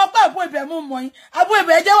ń tẹnu mọ́ pé Abu Ebe mú mọ̀ yín Abu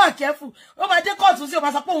Ebe jẹ́ wà careful ó máa dé kóòtù sí ó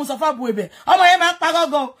máa sọ pé òun sọ fún Abu Ebe ọmọ yẹn máa ń parọ́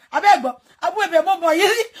gan abẹ́gbọ́ Abu Ebe mú mọ̀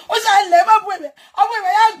yín rí ó ṣàlẹ̀ mọ́ Abu Ebe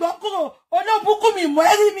yá gbọ́ kúrò olóbùkún mi mọ̀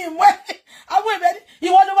ẹrí Abu Ebe ní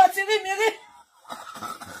ìwọ ló máa ti rí mi rí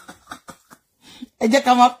ẹ jẹ́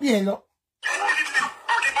ká máa pè é lọ.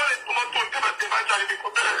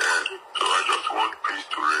 So I just want peace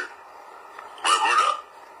to reign. My brother,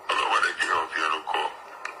 I don't want to get on the other call.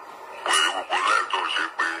 When you go live, don't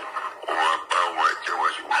shake me. Oh, I'm bad. Why can't I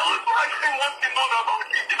see what you're doing? I still want to know about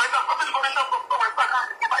it. If I have a information from my back,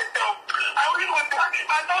 myself. I only want to.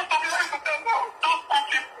 I don't to be able to tell no. Those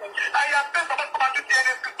people. I have been about to see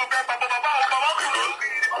anything to get about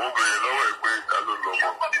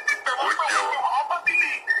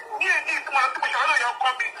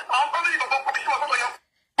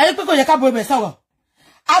ẹni pé kò yẹ ká Abu Ebe sọ̀rọ̀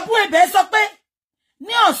Abu Ebe sọ pé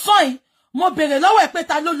ní ọ̀sán yìí mo béèrè lọ́wọ́ ẹ̀ pé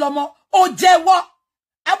ta ló lọ́mọ ó jẹ́wọ́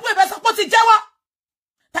Abu Ebe sọ pé ó ti jẹ́wọ́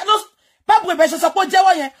ta ló Abu Ebe sọ pé ó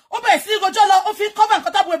jẹ́wọ́ yẹn ó bẹ̀rẹ̀ sí rojọ́ lọ ó fi cover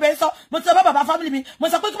nǹkan tí Abu Ebe sọ mo ti sọ bá bàbá family mi mo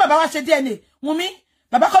sọ pé kí bàbá wa ṣe DNA Wùmí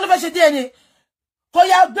bàbá kọ́ ló fẹ́ ṣe DNA kó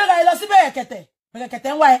ya gbéra ẹ lọ sí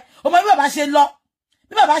bẹ̀rẹ̀kẹ̀tẹ̀ ń wá ẹ ọmọ bí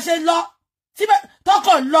bàbá ṣe lọ tí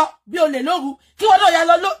tọkọ̀ lọ bí olè lóru kí wọ́n náà ya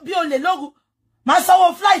lọ bí olè lóru máa sanwó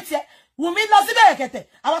flight ẹ Wùmí lọ sí bẹ̀rẹ̀kẹ̀tẹ̀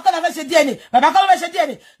àwọn kan náà fẹ́ ṣe DNA bàbá kọ́ ló fẹ́ ṣe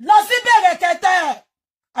DNA lọ sí bẹ̀rẹ̀kẹ̀tẹ̀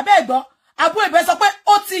abẹ́ ẹ̀gbọ́n Abu Ebe sọ pé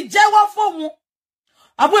ó ti jẹ́wọ́ fóun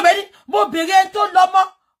Abu Ebe ní mo bèrè ẹni tó lọ mọ́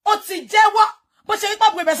ó ti jẹ́wọ́ bó ṣe wípé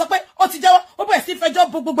Abu Ebe sọ pé ó ti jẹ́wọ́ ó bẹ̀rẹ̀ sí fẹjọ́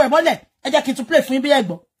gbogbo ẹ̀ mọ́lẹ̀ ẹ jẹ́ kí n tún play fún yín bí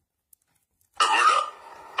ẹ̀gbọ́n.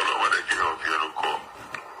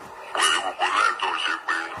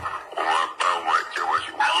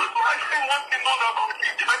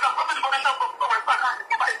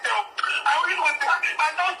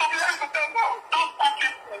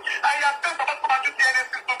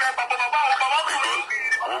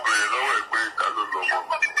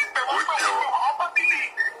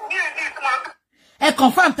 ẹ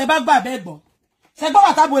confirm tẹ́ bá gbà bẹ́ẹ̀ gbọ́ ṣé gbọ́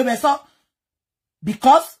wà tí Abu Ebe sọ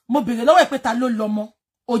because mo béèrè lọ́wọ́ ẹ̀ pé ta ló lọ́mọ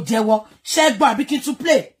ó jẹ́wọ́ ṣé gbọ́ àbí kí n tún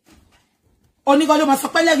play onígan ló máa sọ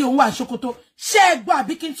pé lẹ́rìí òun wà ṣòkòtò ṣé gbọ́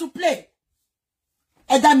àbí kí n tún play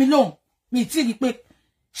ẹ dá mi lóhùn mi tí rí pé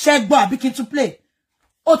ṣé gbọ́ àbí kí n tún play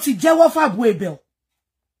ó ti jẹ́wọ́ fún Abu Ebe o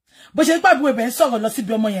bó ṣe pé Abu Ebe ń sọ̀rọ̀ lọ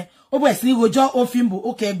síbi ọmọ yẹn ó bẹ̀rẹ̀ sí rojọ́ ó fi ń bò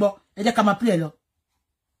ó kẹ́ ẹ gbọ́ ẹ jẹ́ ká máa play lọ.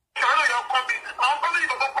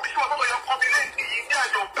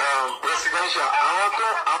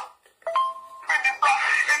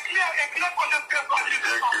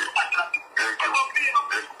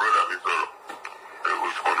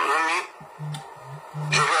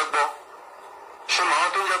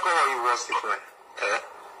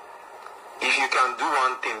 If you can do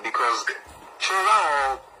one thing, because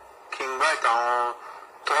children King White and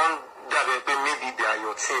Tom maybe they are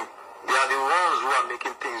your team. they are the ones who are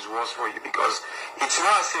making things worse for you, because it's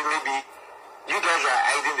not as if maybe you guys are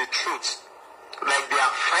hiding the truth. Like they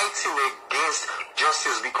are fighting against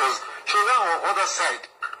justice, because she's on the other side.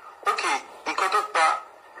 Okay, you got to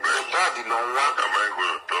Mohbad the long one. What am I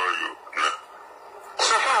going to tell you?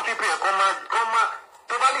 So far people come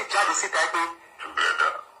totally judge the type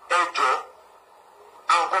Together.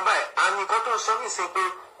 And come by and you got to something simple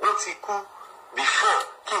what he could before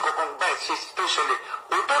King of come by especially.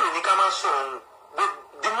 But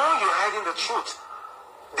the more you're hiding the truth,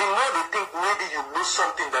 the more they think maybe you know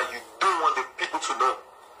something that you don't want the people to know.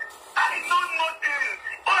 I don't know this.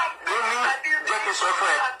 Jackie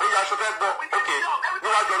Software, okay, no,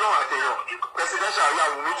 I don't know what they are. Presidential, yeah,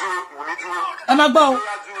 we need to. Am I go?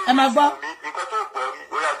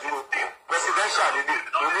 Presidential,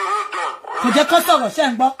 hold on. Could you cut off?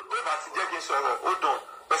 Hold on.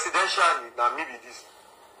 Presidential, now maybe this.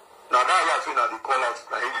 Now that you are saying that they call out,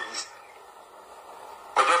 now maybe this.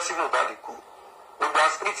 But just see nobody cool. We are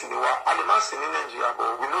street in the world. I'm not saying in Nigeria,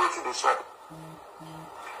 but we know it's in the shop.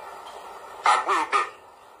 I go in there.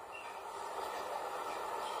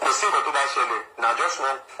 The same to that shell. Now just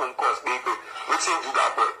one phone call, baby. We think do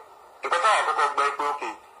that, boy. The better I go back,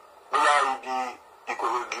 okay. We are the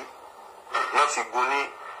Ikorodu, not the Guni,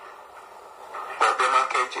 but the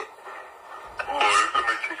market. Oh, it's a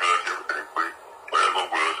meeting that everything, but I'm going to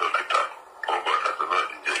go to the top. Oh, but that's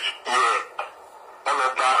another injection. Yeah. All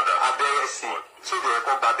of that, ABSC. So they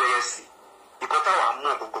record ABSC. The better one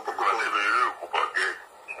more, go.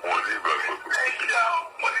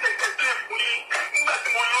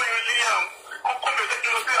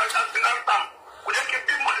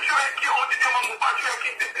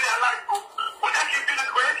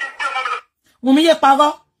 Wùmí yé parọ́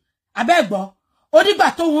abẹ́gbọ́ onígbà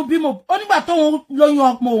tóun bímọ onígbà tóun lóyún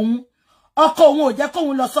ọmọ òun ọkọ òun ò jẹ́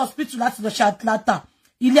kóun lọ sí hospital láti lọ ṣe Atlanta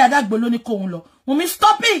ilé adágbó ló ní kóun lọ. Wùmí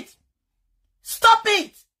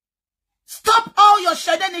stop all your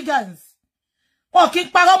shenanigans. Wọ́n kì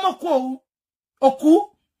í parọ́ mọ́ òkú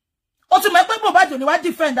ó ti mọ̀ pé Mohbad ni wá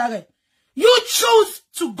defend rẹ̀. You choose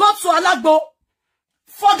to go to Alagbo.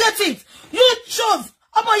 Forget it. You chose.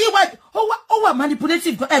 Ọmọ yìí wà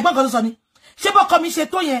manipulative. Ẹ̀gbọ́n kan ló sọ ni. Ṣé bọ́kọ mi ṣe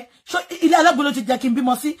tó yẹn? Ilé Alagbo ló ti jẹ́ kí n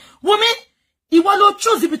bímọ sí. Wùmí, ìwọ ló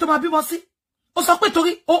choose ibi tó máa bímọ sí. Ó sọ pé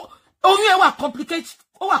torí oyún ẹ̀ wà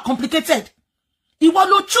complicated. Ìwọ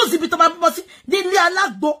ló choose ibi tó máa bímọ sí. Ní ilé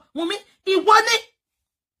Alagbo. Wùmí, ìwọ ni.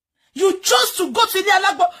 You chose to go to ilé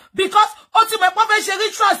Alagbo because ó ti mọ̀ pé ó fẹ́ ṣe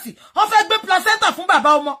ritual. Ó fẹ́ gbé placenta fún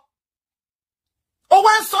bàbá ọmọ. Ó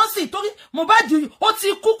wá ń sọ sí torí Mohbad ó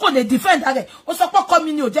ti kú kò lè defend rẹ̀. Ó sọ pé ọkọ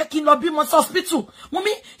mi ni ò jẹ́ kí n lọ bímọ sí hospital.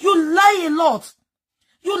 Wùmí, you lie a lot.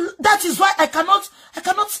 That is why I cannot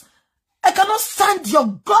stand your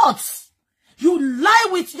guts. You lie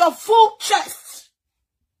with your full chest.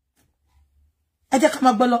 Ẹ jẹ́ ká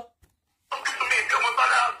máa gbọ́ lọ.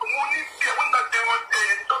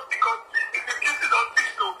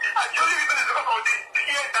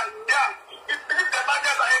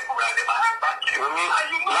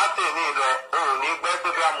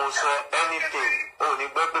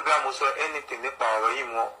 Anything about him.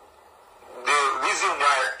 The reason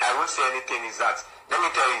why I won't say anything is that, let me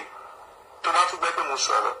tell you, Tomato Bebe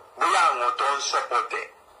Musoro, we are not on support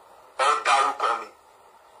or Daru Komi.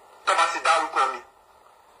 Tomasi Daru Komi.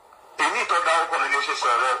 You need to Daru Komi,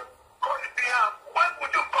 why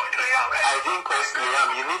would you call Liam? I didn't call Liam.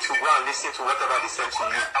 You need to go and listen to whatever they sent to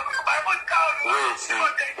you. Wait,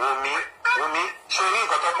 Wumi, show me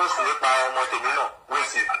got up to the power of Montemino.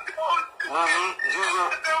 Wait, Wumi, do you know?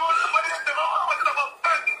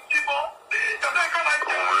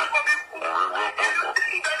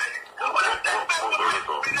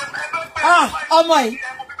 Ọmọ yìí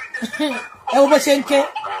ẹ wo bó ṣe ń ké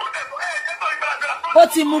ó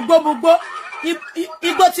ti mú gbó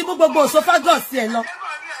igbó ti mú gbogbo esophagus ẹ lọ.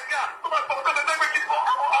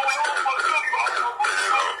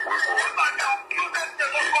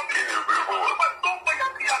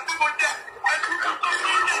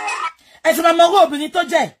 Ẹ ti máa mọ owó obìnrin tó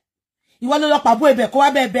jẹ́ ìwọ ló lọ pàbó ẹbẹ̀ kó wá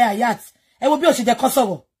bẹ́ẹ̀ Hayat ẹ wo bí ó ṣe jẹ́ kó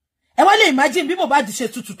sọ̀rọ̀ ẹ wá lè imagine bí Mohbad ṣe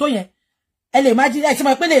tutù tó yẹn ẹ lè imagine ẹ ti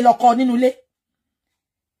mọ̀ pé lè lọ́kọ nínú ilé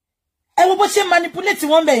ẹ wo bó ṣe manipulate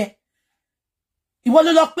wọn bẹ̀ yẹn ìwọ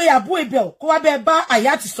ló lọ pé àbú ẹbẹ̀ kó wá bẹ́ẹ̀ bá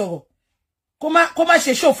Hayat sọ̀rọ̀ kó má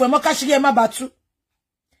ṣe ṣòfò ẹ mọ́ káṣírí ẹ má bá tú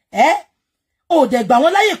ó dẹ̀ gbà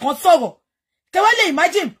wọ́n láyè kan sọ̀rọ̀ kẹ wá lè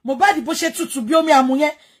imagine Mohbad bó ṣe tutù bí omi àmú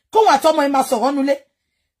yẹn kóhun àtọmọ ẹ máa sọ̀rọ̀ nulẹ̀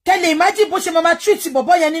kẹ lè imagine bó ṣe máa treat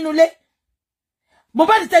bọ̀bọ́ yẹn nínú ilé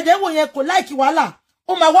Mohbad tẹ̀jẹ̀ wò yẹn kò like wàhálà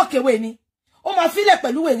ó máa walk away ni ó máa filẹ̀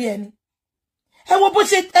pẹ̀lú wèrè ẹni ẹ wo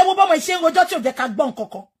bọ́mọ ṣe ń rojọ́ tí ò jẹ́ ká gbọ́ nǹkan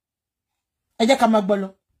kan ẹ jẹ́ ká máa gbọ́ lọ.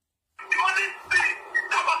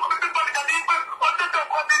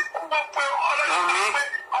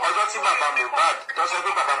 ọjọ́ tí bàbá Mohbad tó sọ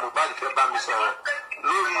pé bàbá Mohbad fẹ́ bá mi sọ̀rọ̀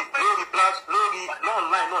lórí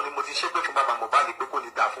online náà ni mo ti ṣépè fún bàbá Mohbad pé kò ní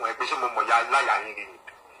dà fún ẹ pé ṣé mo mọ̀ ya láyà yín rí ni.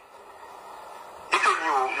 nítorí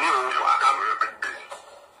mi ò wà á mi.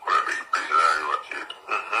 ọ̀rẹ́ mi ìgbésí láàrin wa ti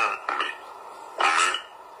omi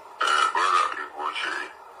bọ́dà mi kò ṣe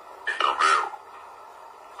èèyàn bẹ́ẹ̀ o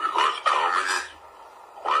because àwọn méjèèjì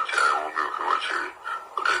wọ́n ti àwọn mi ò fi wọ́n ṣe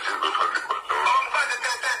ọ̀tẹ́sí tó fà lè pàtó.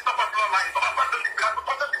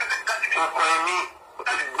 ọ̀pọ̀ ẹ̀mí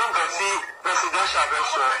nǹkan tí presidential fẹ́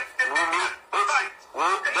sọ ní ní ó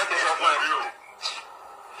jẹ́ kí n sọ fún ẹ.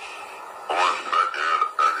 ọmọ ti bá jẹ́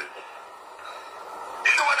ọ̀dàdì.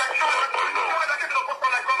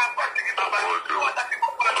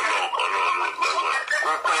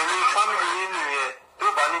 ọ̀pọ̀ ẹ̀mí fámìlì yín nìyẹn tó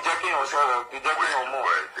bá ní jẹ́ kí èèyàn sọ̀rọ̀ kí jẹ́ kí èèyàn mọ̀.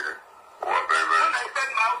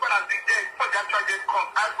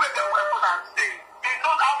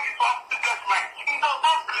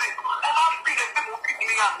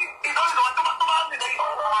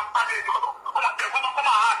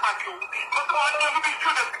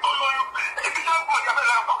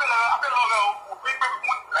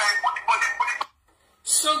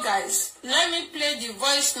 So guys, let me play the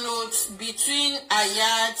voice notes between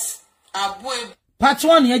Ayat, Abu Ebel. Part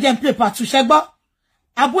 1 yẹn jẹ́ play part 2 ṣẹ́gbọ́.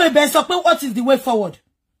 Abu Ebel sọ pé what is the way forward?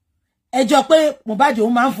 Ẹjọ́ pé Mohbad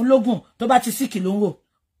òun máa ń fún lógún tó bá ti sick ló ń wò.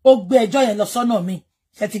 Ó gbé ẹjọ́ yẹn lọ sọ́nà mi.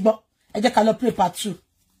 Ṣé ti gbọ́? Ẹ jẹ́ ká lọ play part 2.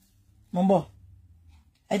 Mo ń bọ̀.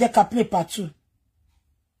 Ẹ jẹ́ ká play part 2.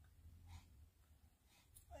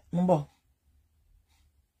 Mo ń bọ̀.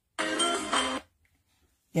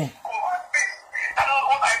 Yeah.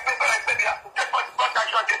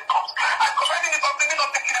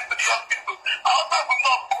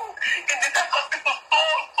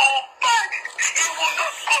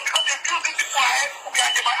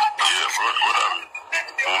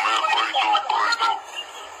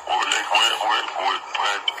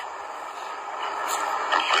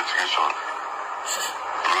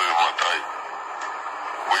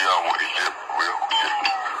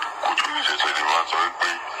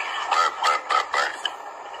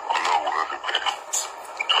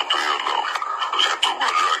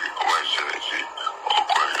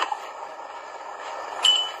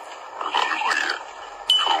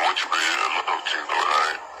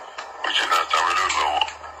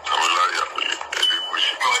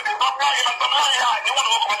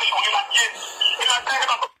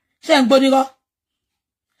 Ṣé ń gbónírọ́?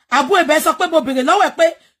 Abu Ebel sọ pé mo bèrè lọ́wọ́ ẹ̀ pé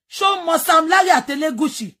ṣó mọ Sam Larry àti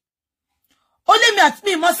Elegushi. Ó lé mi àti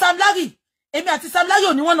mi mọ Sam Larry. Èmi àti Sam Larry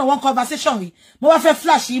ò ní one-on-one conversation rí. Mo wá fẹ́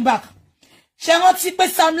flash yín back. Ṣé rántí pé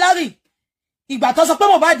Sam Larry ìgbà tó sọ pé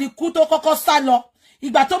Mohbad kú tó kọ́kọ́ sá lọ.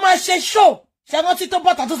 Ìgbà tó máa ṣe show. Ṣé rántí tó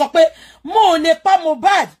bọ́ta tó sọ pé mo ò lè pa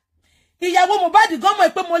Mohbad. Ìyàwó Mohbad gan mọ̀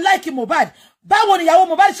pé mo like Mohbad. Báwo ni ìyàwó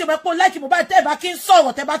Mohbad ṣe mọ̀ pé mo like Mohbad tẹ́ bá kí n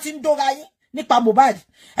sọ̀rọ̀ tẹ́ bá ti ń dóra yín nípa Mohbad.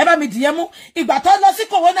 Ẹ bá mi dìyẹn mú ìgbà tó lọ sí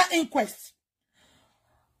corona inquest.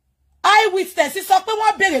 Eyewitness sọ pé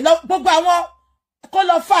wọ́n béèrè lọ gbogbo àwọn kó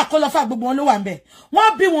lọ fà gbogbo wọn ló wà ńbẹ̀.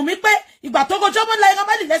 Wọ́n bi Wùnmí pé ìgbà tó gojo mo la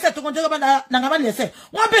Ramali lẹ́sẹ̀ tó gojo na Ramali lẹ́sẹ̀.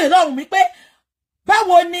 Wọ́n béèrè lọ Wùnmí pé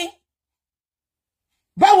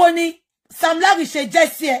báwo ni Sam Larry ṣe jẹ́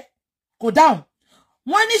sí ẹ kò dáhùn.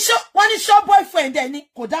 Wọ́n ní show boyfriend ẹ ní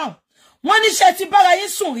kò dáhùn. Wọ́n ní ṣe ti bára yín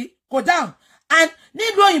sùn rí kò dáhùn. And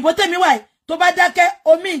nílùú òyìnbó tèmi wà tó bá dákẹ́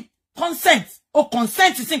omi consent o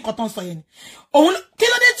consent sí nǹkan tó ń sọ yẹn ni. Òun kí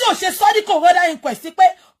ló dé tí ò ṣe sọ́dí corona inquest pé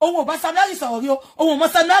òun ò bá Sam Larry sọ̀rọ̀ rí o òun ò mọ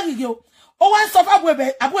Sam Larry rí o. Ó wá ń sọ fún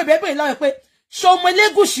Abu Ebel bèrè lọ́wọ́ pé ṣó mọ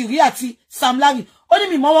Elegushi rí àti Sam Larry. Ó ní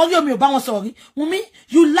mi mọ wọn rí omi ò bá wọn sọ̀rọ̀ rí. Wùnmí,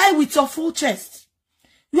 you lie with your full chest.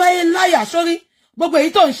 You are a liar, sorry. Gbogbo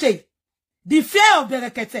èyí tó ń ṣe. The fear of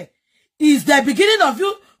Berekete is the beginning of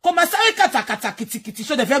you. Kò máa sáré kàtàkàtà kìtìkìtì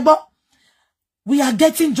ṣó dẹ̀ fẹ́ gbọ́. We are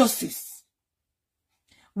getting justice.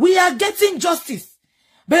 We are getting justice.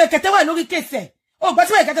 Berekete wà lórí case ẹ̀. Ó gbà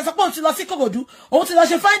tí Berekete sọ pé òun ti lọ sí Kòròdú. Òun ti lọ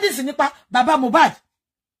ṣe findings nípa bàbá Mohbad.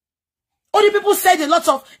 Only people said a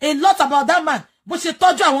lot about that man. Bó ṣe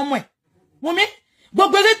tọ́jú àwọn ọmọ ẹ̀. Wùnmí,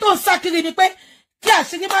 gbogbo eré tó ń sá kiri ni pé kí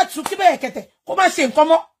àṣírí má tú kí Berekete kó má ṣe nǹkan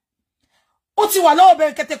mọ́. Ó ti wà lọ́wọ́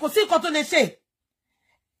Berekete kò sí nǹkan tó lè ṣe.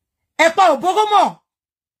 Ẹ̀pà òbóró mọ̀.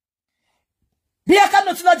 Bí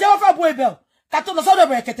Akano ti lọ jẹ́wọ́ fún Abu Ebel ká tó lọ sọ́dọ̀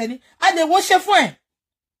Berekete ni a lè wo ṣe fún ẹ̀.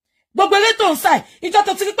 Gbogbo eré tó ń sá ìjọ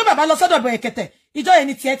tó ti rí pé bàbá lọ sọ́dọ̀ Berekete ìjọ yẹn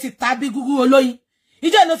ni tiẹ̀ ti ta bí gúgú olóyin.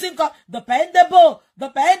 Ìjọ yẹn ló ti ń kọ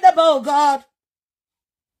dependable God.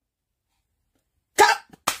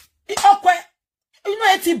 Ọkọ ẹ inú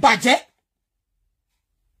ẹ ti bàjẹ́.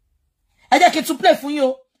 Ẹ jẹ́ kí n tún play fún yín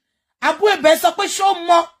o. Abu Ebel sọ pé ṣó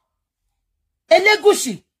mọ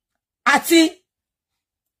Elegushi àti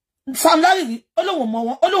Sam Larry Ọlọ́hun mọ̀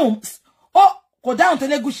wọ́n Ọlọ́hun ó kò dáhùn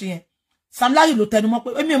Tẹ́lẹ̀gùṣì yẹn Sam Larry ló tẹnu mọ́ pé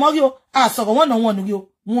èmi mọ̀ rí o a sọ̀rọ̀ wọ́n náà wọ́n ní rí o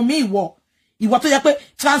wọ́n mi ìwọ tó yẹ pé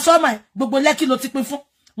transformer gbogbo Lẹ́kì ló ti pín fún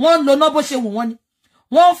wọ́n lò ná bó ṣe wù wọ́n ni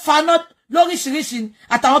wọ́n faná lóríṣiríṣi ni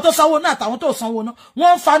àtàwọn tó sanwó náà àtàwọn tó sanwó náà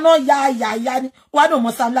wọ́n faná ya ni wá no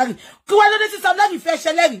mọ̀ Sam Larry kí wá lóde tí Sam Larry fẹ́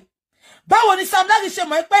ṣẹlẹ́rì báwo ni Sam Larry ṣe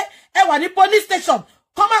mọ̀ pé ẹ wà ní police station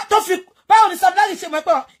kọ́má tó fi báwo ni Sam Larry ṣe mọ̀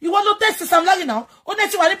pé ìwọ ló text Sam Larry náà ó dé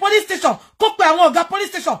ti wà ní police station kó pe àwọn ọ̀gá police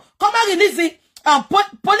station kọ́má release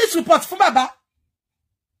police report fún bàbá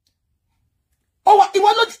ó wà ìwọ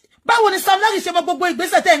ló báwo ni Sam Larry ṣe mọ̀ gbogbo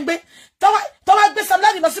ìgbésẹ̀ tẹ́ ń gbé tó wá gbé Sam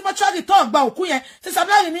Larry lọ sí mọ́ṣúárì tó gba òkú yẹn tí Sam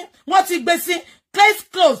Larry ní wọ́n ti gbé sí case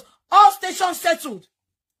closed all stations settled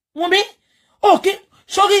Wunmi okay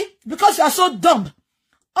sorry because you are so dumb.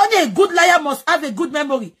 Only a good liar must have a good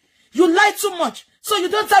memory. You lie too much, so you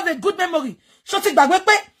don't have a good memory. So ti gbàgbé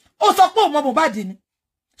pé ó sọ pé ó mọ Mohbad ni.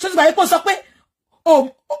 So ti gbàgbé pé ó sọ pé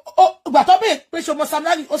gbà tó be pé ṣó mọ Sam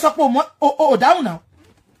Larry ó sọ pé ó dáhùn now.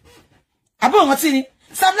 Àbí wọ́n ti ni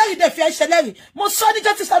Sam Larry dé fi ṣẹlẹ́rì. Mo sọ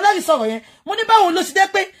níjọ́ tí Sam Larry sọ̀rọ̀ yẹn. Mo ní báwo ló ṣe dé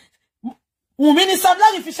pé Wunmi ni Sam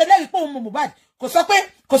Larry fi ṣẹlẹ́rì pé ó mọ Mohbad. Kò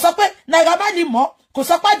sọ pé Naira Marley mọ̀, kò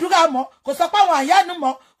sọ pé Àdúrà mọ̀, kò sọ pé àwọn àyánu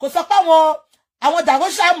mọ̀, kò sọ pé àwọn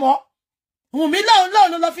dàróṣà mọ̀ Wunmi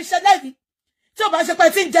lọ́hùn ló fi ṣẹlẹ́rì tí ó bá ṣe pé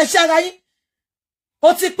tí ń jẹ iṣẹ́ ara yín ó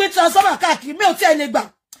ti pín transformer káàkiri mi ò tí ẹ lè gbà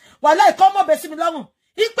wàláhì kọ́ mọ̀ bẹ́ sí mi lọ́rùn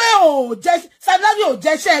ipe ò jẹ́ Sam Larry ò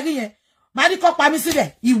jẹ́ iṣẹ́ rí yẹn màá ní kọ́ pa mí sílẹ̀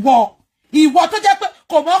ìwọ tó jẹ́ pé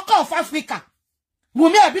kò mọ̀ ọkọ̀ of Africa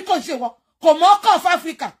Wunmi àbí kò ṣe wọ kò mọ̀ ọkọ̀ of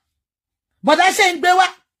Africa bọ̀dá ṣe ń gbé wá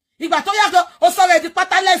ìgbà tó yàgò ó sọ̀rọ̀ ẹ̀dí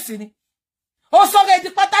pátálẹ̀sì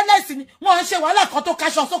ni wọ́n ń ṣe wàhálà kan tó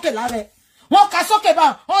kaṣọ sókè lára ẹ̀ wọ́n ka sókè bá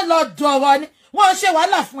wọ́n lọ dọ̀rọ̀ ni wọ́n ṣe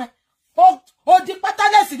wàhálà fún ẹ ó di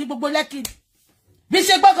pátálẹ̀sì ní gbogbo Lẹ́kì bí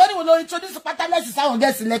ṣe gbọ́gọ́ níwò lórí introduce pátálẹ̀sì sáwọn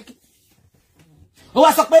gẹ̀ẹ́sì Lẹ́kì ó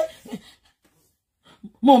wá sọ pé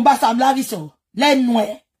mo ń bá Sam Larry sọ̀rọ̀ lẹ́nu ẹ̀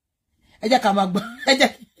ẹ jẹ́ ká máa gbọ́ ẹ jẹ́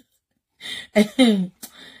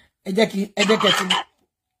kẹ́tì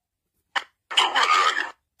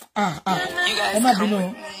ẹ má bínú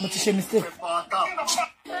mo ti ṣe mistake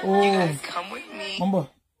mo ń bọ̀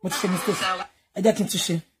mo ti ṣe mistake ẹ jẹ́ kí n tún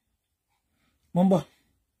ṣe mo ń bọ̀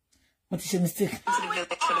mo ti ṣe mistake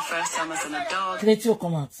kí lè tí ó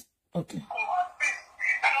come out okay.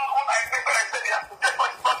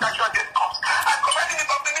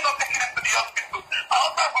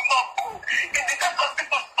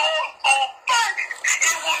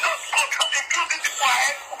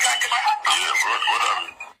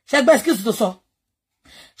 ṣẹgbẹ́ excuse tó sọ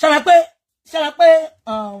ṣe pé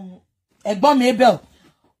ẹ̀gbọ́n mi Abel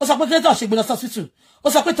ó sọ pé kí lẹ́tọ̀ ṣe gbé lọ hospital ó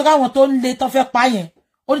sọ pé torí àwọn tó ń lé tó fẹ́ pa yẹn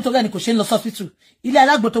ó ní torí ẹni kò ṣe ń lọ hospital ilé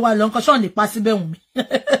alágbò tó wà lọ nǹkan ṣọ́ọ̀nì pa síbẹ̀ Wùnmí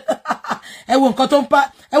ẹ wo nǹkan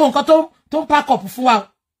tó ń pack up fún wa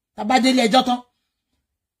tàbá dé ilé ẹjọ́ tán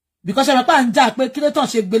because ṣe pé à ń jà pé kí lẹ́tọ̀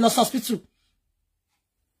ṣe gbé lọ hospital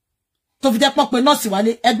tó fi jẹ́ pọ́n pé nọ́ọ̀sì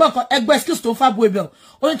wálé ẹgbẹ́ excuse tó ń fàbọ̀ Abel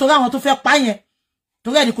ó ní torí àwọn tó fẹ́ pa yẹn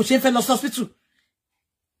torí ẹni kò ṣe ń fẹ́ lọ hospital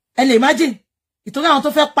ẹ lè imagine ìtorí àwọn tó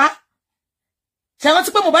fẹ́ pa ṣe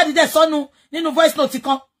rántí pé Mohbad dẹ̀ sọnù nínú voice note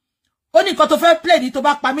kan ó ní nǹkan tó fẹ́ play ní tó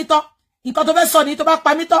bá pa mí tán nǹkan tó fẹ́ sọ ní tó bá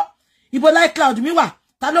pa mí tán ibo iCloud mi wà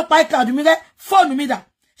ta ló pa iCloud mi rẹ́ fóònù mi dà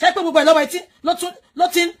ṣe pé gbogbo ẹ̀ lọ́wọ́ etí ló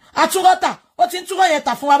ti ń atúrọ́tà ó ti ń túrọ́ yẹn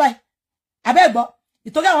tà fún wa báyìí abẹ́ gbọ́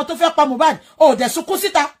ìtorí àwọn tó fẹ́ pa Mohbad ó dẹ̀ sunkún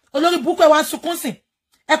síta olórí burúkú ẹ̀ wá ń sunkún sìn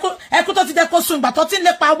ẹkú tó ti dẹ́ kó sun ìgbà tó ti ń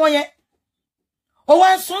lépa ọmọ yẹn ó wá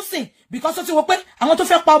ń sún sìn because ó ti wo pé àwọn tó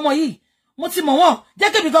fẹ́ pa ọmọ yìí mo ti mọ̀ wọ́n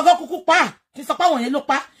jẹ́ kébì gangan kúkú pa kí n sọ pé àwọn yẹn ló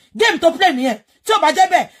pa game tó play nìyẹn tí ó bá jẹ́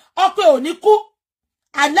bẹ́ẹ̀ ọkọ ò ní kú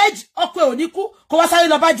allege ọkọ ò ní kú kó wá sáré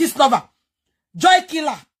lọ bá Gistlover joy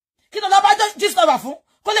killer kí ló lọ bá Gistlover fún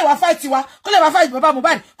kó lè wá fight wa kó lè wá fight bàbá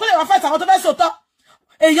Mohbad kó lè wá fight àwọn tó fẹ́ sòótọ́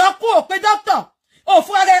èèyàn kú ò pé doctor ò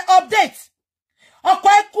fún ara update ọkọ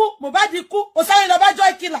ẹ kú Mohbad kú ó sáré lọ bá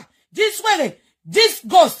joy killer Giswere Gist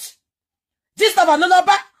ghost Gistlover ló lọ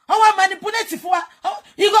bá wọ́n wá manipulate fún wa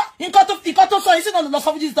nǹkan tó sọ yìí sínú lọ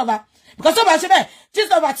sọ fún Gistlover because tó bá ṣe bẹ́ẹ̀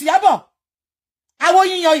Gistlover ti Ìyábọ̀ àwọn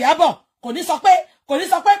yíyan Ìyábọ̀ kò ní sọ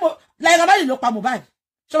pé Naira Marley ló pa Mohbad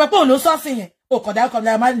ṣe pé òun ló sọ sí yẹn ó kọ̀dá ọkọ̀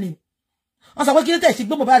Naira Marley wọ́n sọ pé kí ló tẹ̀ sí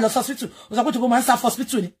gbé Mohbad lọ sí hospital ó sọ pé tó máa ń sá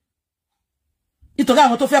hospital ni nítorí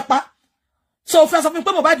àwọn tó fẹ́ pa so ó fẹ́ sọ fún mi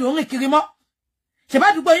pé Mohbad ò rìn kiri mọ́ ṣèbá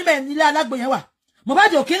àdúgbò yín bẹ́ẹ̀ nílé alágbò yẹn wà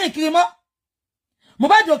Mohbad ò kí rìn kiri mọ́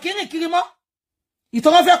Mohbad ò kí rìn kiri mọ́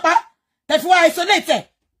ìtọ́ wọn fẹ́ pa tẹ́fi wá isolate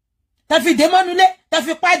tẹ́fi dé mọ́nulé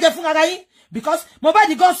tẹ́fi pa jẹ fún ara yín because Mohbad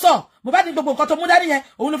gan sọ Mohbad ní gbogbo nǹkan tó mú dání yẹn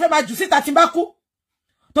òun ló fẹ́ máa jù síta tí n bá kú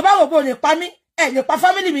tó bá wò bó lè pa mí ẹ lè pa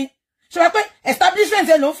family mi ṣe wá pé establishment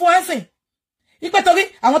ẹ ló ń fún wa sìn Ipe torí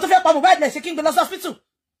àwọn tó fẹ́ pa Mohbad lè ṣe kí n gbé lọ hospital.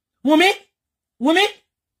 Wùmí.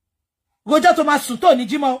 Gojo tó máa sùn tó ní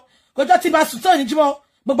jímọ̀. Gojo tí máa sùn tó ní jímọ̀.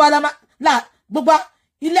 Gbogbo alama gbogbo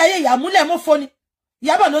ilé ayé ìyàmúlẹ̀ mọ́fọ́ ni.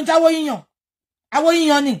 Ìyábọ̀ ló ń jáwó yíyan. Àwo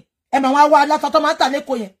yíyan ni. Ẹ máa wá wá látọ̀ tó máa ń tà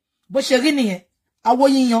lẹ́kọ̀ọ́ yẹn. Bó ṣe rí nìyẹn. Àwo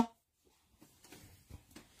yíyan.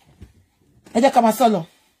 Ẹ jẹ́ ká máa sọ lọ.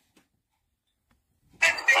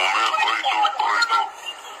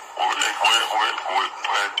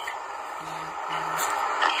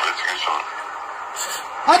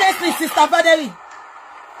 Honestly, Sister Valerie,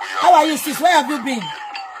 how are you, sis? Where have you been?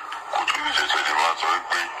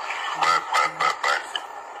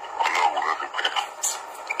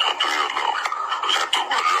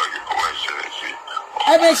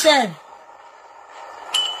 Emission.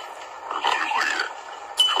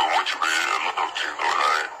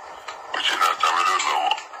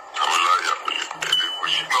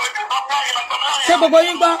 Ṣé gbogbo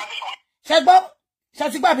yín gbọ́? Ṣé gbọ́? Ṣé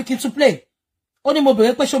ti gbà bí kí n tún play? Ó ní mo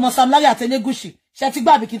bèrè pé ṣé mo Sam Larry àti Elegushi. Ṣé ti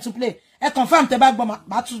gbà bí kí n tún play? Ẹ confirm tẹ́ bá gbọ́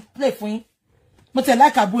má tún play fún yín. Mo tẹ̀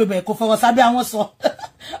like Abu Ebe kò fọ̀rọ̀ sábẹ́ àwọn sọ.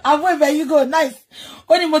 Abu Ebe you go nice.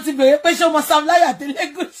 Ó ní mo ti bèrè pé ṣé mo Sam Larry àti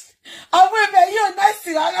Elegushi. Abu Ebe you nice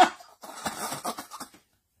rárá.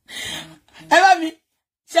 Ẹ bá mi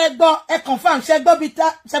ṣé gbọ́ ẹ confirm ṣé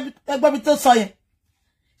gbọ́ bí tó sọ yẹn.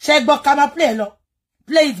 Ṣé gbọ́ ká máa play lọ.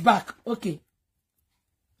 Play it back. Okay.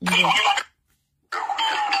 Yeah.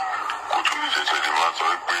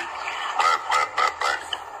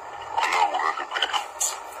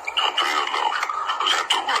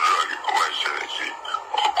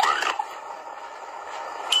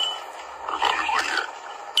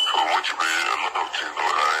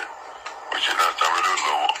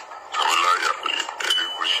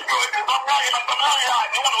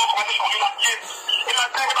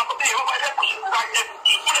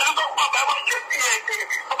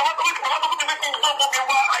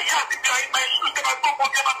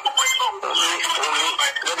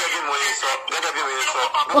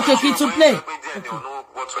 Okay, fit to play.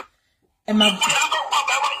 Emma.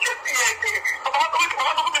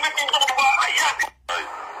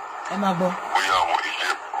 Bo.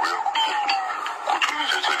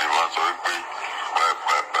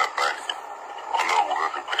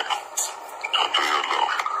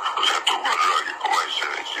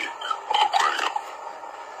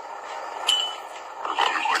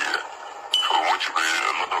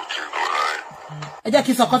 Ẹ jẹ́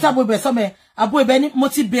kí sọ̀kan tí Abu Ebe sọ mẹ́, Abu Ebe ní mo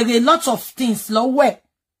ti béèrè lots of things lọ́wọ́ ẹ̀.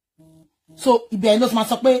 So ibẹ̀ ló máa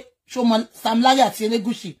sọ pé ṣó mọ Sam Larry àti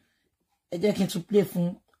Elegushi. Ẹ jẹ́ kí n tún play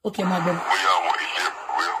fún. Okay, máa gbọ́.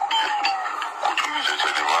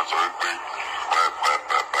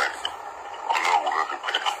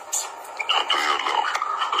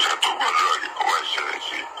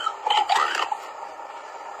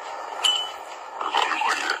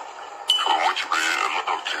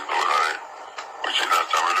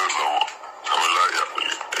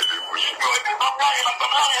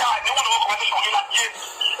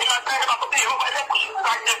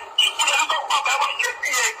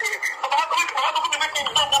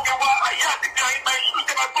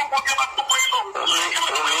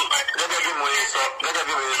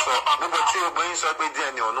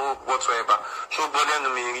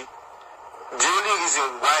 The only reason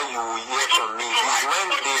why you hear from me is when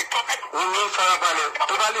they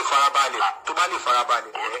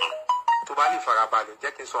farabalẹ̀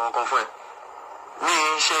jẹ́ kí n sọ nǹkan fún ẹ. Mi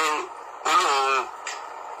ṣe olóhùn.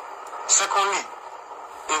 Secondly,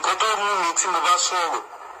 nǹkan tó mú mi tí mo bá sọ̀rọ̀,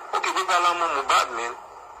 ó kì í gbégbá lámọ́ Mohbad mi.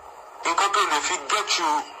 Nǹkan tó lè fi get you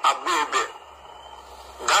Abu Ebe.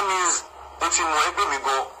 That means ó ti mọ ẹgbẹ́ mi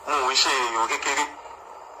gan, mo ń ṣe èèyàn kékeré.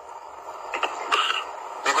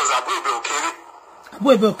 Because Abu Ebe ò kéré. Abu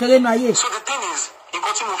Ebe ò kéré náà ayé. So the thing is,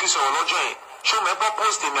 nǹkan tí mo fi sọ̀rọ̀ lọ́jọ́ yẹn, ṣé o mẹ́gbọ́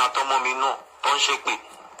post èmi àtọmọ mi náà tó ń ṣe pé.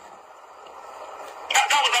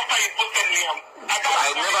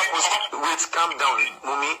 I never posted. Wait, calm down,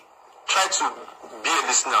 Mumi. Try to be a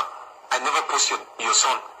listener. I never posted your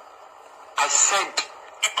son. I said,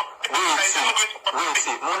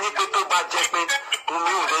 wait. Mo ní pé tó bá jẹ́ pé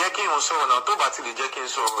Mumi ò jẹ́ kí n sọ̀rọ̀ náà tó bá ti lè jẹ́ kí n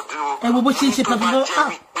sọ̀rọ̀ dúró. Ẹ wo bó ṣe ń ṣe pàtó lọ. Tó bá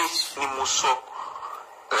jẹ́ wípé ni mo sọ,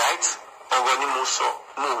 right? Ọ̀rọ̀ ni mo sọ.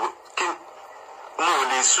 Mo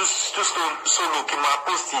lè solo kí n máa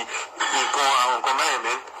post nǹkan àwọn nǹkan mẹ́rin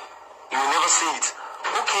mẹ́rin. You will never see it.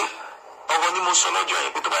 Okay. Ọ̀rọ̀ ni mo sọ lọ́jọ́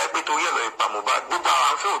yẹn pé tó bá yẹ pé torí ẹ̀ lọ ìpa Mohbad gbogbo àwọn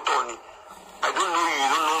afẹ́ òótọ́ ni. I don't know you, you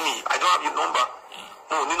don't know me. I don't have your number.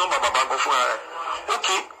 Mo ò ní nọ́mbà bàbá gan fúnra rẹ̀.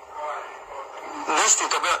 Okay. Next thing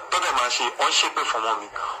tọ́bẹ̀ máa ṣe ọ́n ṣe pé fọmọ mi.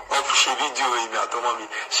 Ọ́n fi ṣe fídíò èmi àtọmọ mi.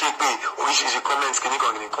 Ṣe pé oríṣiríṣi comment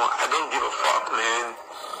kìnnìkan. I don't give a fuck, man.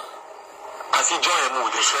 Àtijọ́ yẹn mo ò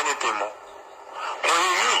lè sọ anything mọ́.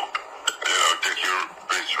 I'll take your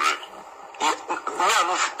base rate. I'm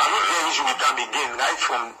not hearing issue with them again, right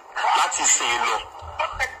from that is saying no.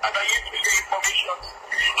 And I used to share information.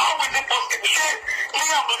 How is it possible? Share,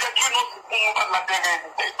 I'm not getting no support like that.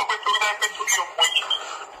 There's no way to that to your point.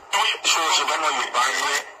 So don't know you buy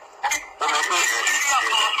it.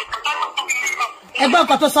 Ẹgbọ́n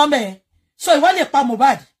kan tó sọ mẹ́ so ìwọ lè pa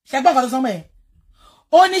Mohbad ṣẹgbọ́n kan tó sọ mẹ́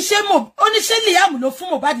oníṣẹ́ Liam ló fún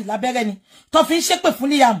Mohbad lábẹ́rẹ́ ni tó fi ń ṣépè fún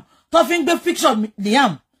Liam tó fi ń gbé fiction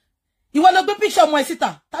Liam ìwọ ló gbé picture ọmọ ẹ̀ síta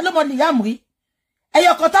ta ló mọ Liam rí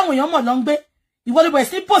ẹyọ kan táwọn èèyàn mọ̀ ló ń gbé ìwọ ló bẹ̀rẹ̀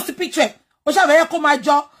sí post picture ó ṣàfẹ́yẹ kó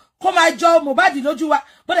máa jọ Mohbad lójú wa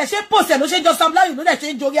bó dẹ̀ ṣe post ẹ̀ ló ṣe jọ Sam Larry ló dẹ̀ ṣe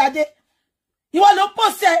ń jorí adé ìwọ ló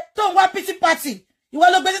post ẹ̀ tó ń wá pity party ìwọ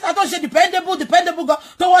ló gbé síta tó ṣe dependable gan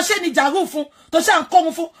tó wọ́n ṣe ní jàrú fún tó ṣe à ń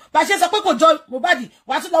kóhun fún bá ṣe sọ pé kò jọ Mohbad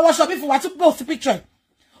wà tún lọ́wọ́ ṣọ́bí fún wà tún post picture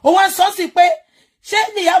ó wá ń sọ sí pé ṣé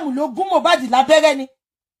Liam ló gún Mohbad lábẹ́rẹ́ ni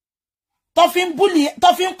tó fi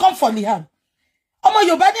ń come for Liam ọmọ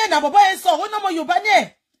Yorùbá ní ẹ̀ nà bọ̀bọ́ yẹn sọ ó ní ọmọ Yorùbá ní ẹ̀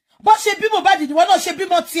bó ṣe bí Mohbad ni wọ́n náà ṣe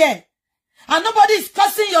bímọ tiẹ̀ and nobody is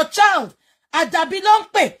cursing your child àdàbí ló ń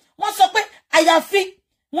pè wọ́n sọ pé àyàfi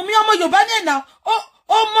Wùnmí ọmọ Yorùbá ní ẹ̀ nà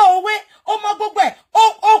ó mọ òwe ó mọ gbogbo ẹ̀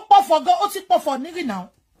ó pọ̀fọ̀ gan ó ti pọ̀fọ̀ nírì náà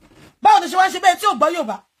báwo ni ṣe wá ṣe bẹ́ẹ̀ tí ò gbọ́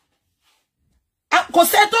Yorùbá kò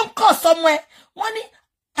sẹ́ tó ń kọ̀ sọmọ ẹ wọ́n ní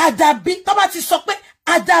àdàbí tó bá ti sọ pé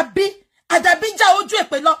àdàbí já ojú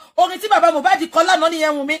èpè lọ orin tí bàbá Mohbad kọ lánàá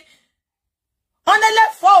nìyẹn Wùnmí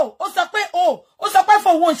ọ̀nẹ́lẹ́fọ́ ó sọ pé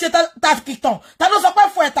fún òun ṣe tàkìtàn ta ló sọ pé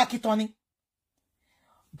fún ẹ̀ tàkìtàn ni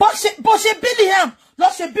bó ṣe bí Liam lọ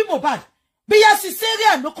ṣe bí Mohbad bí yá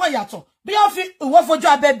cesarean ló kàn yàtọ̀ bí wọ́n fi ìwọ fojú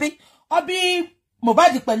abẹ bí wọ́n bí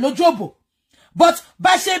Mohbad pẹ̀lú lójú òbò but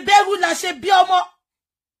bá ṣe bẹ̀rù la ṣe bí ọmọ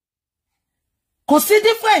kò sí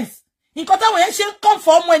difference nǹkan táwọn yẹn ṣe ń kàn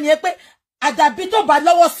fọ́ ọmọ ẹ̀yẹn pé àdàbí tó bá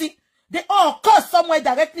lọ́wọ́ sí they all cause somewhere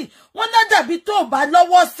directly wọ́n náà dàbí tó bá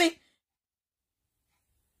lọ́wọ́ sí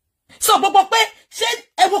so gbogbo pé ṣé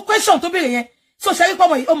evacuation tó bèrè yẹn so ṣe rí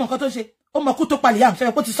pọ́mọ yìí ó mọ nǹkan tó ṣe ó mọ kú tó pa Liam ṣe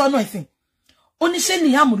kó ti sọ́nù ẹ̀sìn ó ní ṣé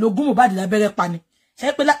Liam ló gún Mohbad lábẹ́rẹ́ pa ni ṣe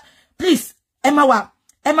pé please ẹ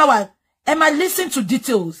máa listen to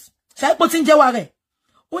details ṣe pé ó ti ń jẹ́wọ́ rẹ̀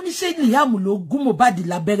ó ní ṣé Liam ló gún Mohbad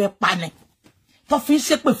lábẹ́rẹ́ pa ni tó fi ń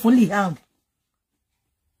ṣépè fún Liam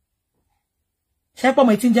ṣe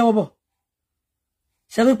pọ́mọ yìí ti ń jẹ́wọ́ bọ̀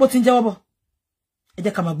ṣe rí pé ó ti ń jẹ́wọ́ bọ̀ ẹ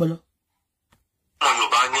jẹ́ ká máa gbọ́ lọ.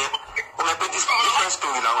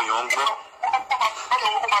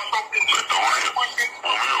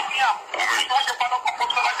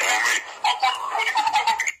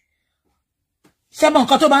 Ṣé mọ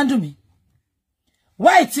nǹkan tó bá ń dùn mí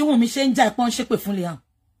why tí Wùnmí ṣe ń jà ìpọ́n ṣépè fún Liam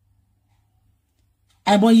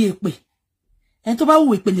àìmọye èpè ẹni tó bá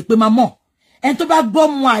wù èpè lè pé máa mọ̀ ẹni tó bá gbọ́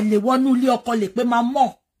mu àlè wọnú ilé ọkọ lè pé máa mọ̀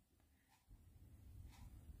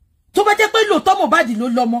tó bá jẹ́ pé lóòótọ́ Mohbad ló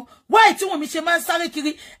lọ́mọ why tí Wùnmí ṣe máa ń sáré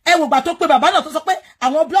kiri ẹ wò gbà tó pé bàbá náà tó sọ pé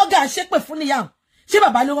àwọn blogger ṣépè fún Liam ṣé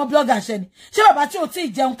bàbá ló rán blogger ṣẹ ni ṣé bàbá tí ò tí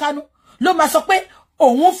ì jẹun kánú ló máa sọ pé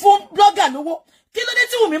òun fún blogger lówó kí ló dé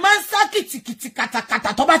tí Wùnmí máa ń sá kìtìkìtì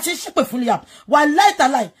kàtàkàtà tó bá ti ń ṣépè fún Liam wà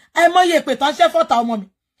láìtàláì àìmọye èpè tán ṣẹ́ fọ́ta ọmọ mi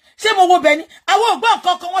ṣé mo wo bẹ́ẹ̀ ni àwọn ògbọ́n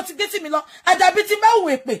nǹkan kan wọ́n ti gé sí mi lọ àdàbí tí bá wù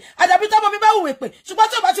èpè àdàbí tọ́mọ mi bá wù èpè ṣùgbọ́n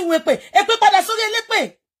tí ò bá ti wù èpè èpè padà sórí elépè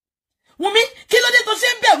Wùnmí kí ló dé tó ṣe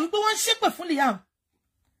ń bẹ̀rù pé wọ́n ń ṣépè fún Liam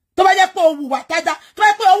tó bá jẹ́ pé o wùwà tájá tó bá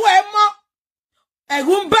jẹ́ pé owó ẹ mọ́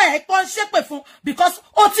ẹ̀rù ń bẹ̀ ẹ́ pọ́n ṣépè fún because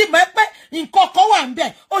ó ti mọ̀ pé nǹkan kan wà ń bẹ̀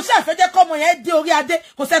ó ṣàfẹ́jẹ́ kọ́mọ yẹn dé orí adé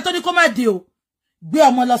kò sẹ́ni tó ní kó má dé o gbé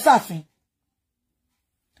ọmọ lọ sáàfin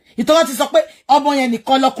ìtọ́wọ́ ti sọ pé ọmọ yẹn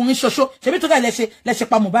nìkan lọkùnrin ṣoṣo ṣebí tó kẹ́ lẹ́ṣẹ̀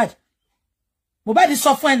pa Mohbad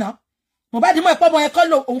sọ fún ẹ̀ náà Mohbad mọ̀ ẹ̀pọ̀ ọmọ yẹn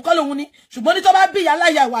òun kọ́ lòun ní ṣùgbọ́n ní tó bá bí ìyá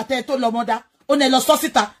láyà ìwà tẹ́ tó lọ́mọ dá ó ní ẹ lọ sọ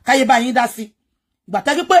síta káyé bá yín dá sí ìgbà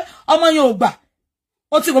tẹ́rí pé ọmọ yẹn ò gbà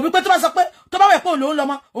ó ti rò wípé tó bá sọ pé tó bá wẹ̀ pé òun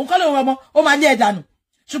lọ́mọ òun kọ́ lòun ọmọ ó máa lé ẹ̀ dànù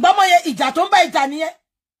ṣùgbọ́n ọmọ yẹn ìjà tó ń bá ìjà nìyẹn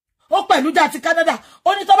ó pẹ̀lú jà ti Canada ó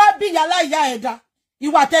ní tó bá bí ìyá láyà ẹ̀ dá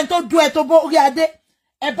ìwà tẹ́ tó dú ẹ tó bó orí adé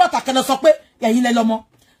ẹ bọ́ tàkẹ́ lọ sọ pé ẹ̀yin lẹ lọ́mọ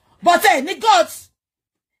but ẹ ní gods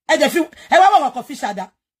ẹ dẹ̀ fi ẹ wá wọ̀wọ̀ kan fi ṣàdá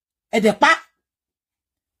ẹ dẹ̀ pa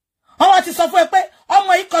ọmọ ti sọ fún ẹ pé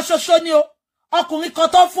ọmọ yìí kan ṣoṣo ni o ọkùnrin kan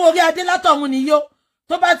tó fún orí adé látọ̀run nìyí o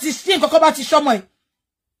tó bá ti sí nǹkan kan bá ti ṣọmọ ẹ̀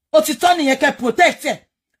ó ti tọ́ nìyẹn kẹ́ protect ẹ̀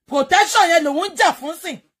protection yẹn lòun ń jà fún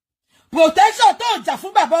sìn protection tó jà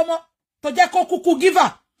fún bàbá ọmọ tó jẹ́ kó kúkú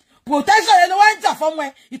giver protection yẹn ló wá ń jà fọ́mọ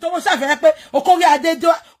ẹ̀ ìtọ́wọ́ ṣàfihàn pé okòrí adé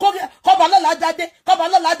kọ́ba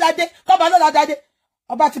lọ́la dáadé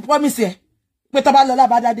ọba ti promise ẹ̀ pé tọ́ba lọ́la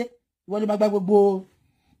bá dáadé ìwọ ló máa gba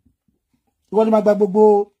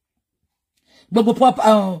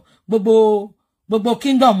gbogbo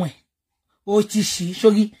kingdom ẹ̀ ó ti ṣí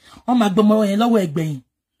sórí wọ́n máa gbọmọ yẹn lọ́wọ́ ẹgbẹ̀yìn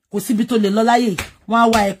kò síbi tó lè lọ láyé wọ́n á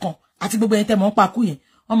wá ẹ̀kan àti gbogbo ẹ̀yin tẹ́ mọ̀ ń pa kú yẹn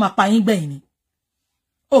wọ́n máa pa yín gbẹ̀yìn ni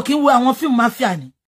ó kì í wo àwọn fíìmù máfíà ni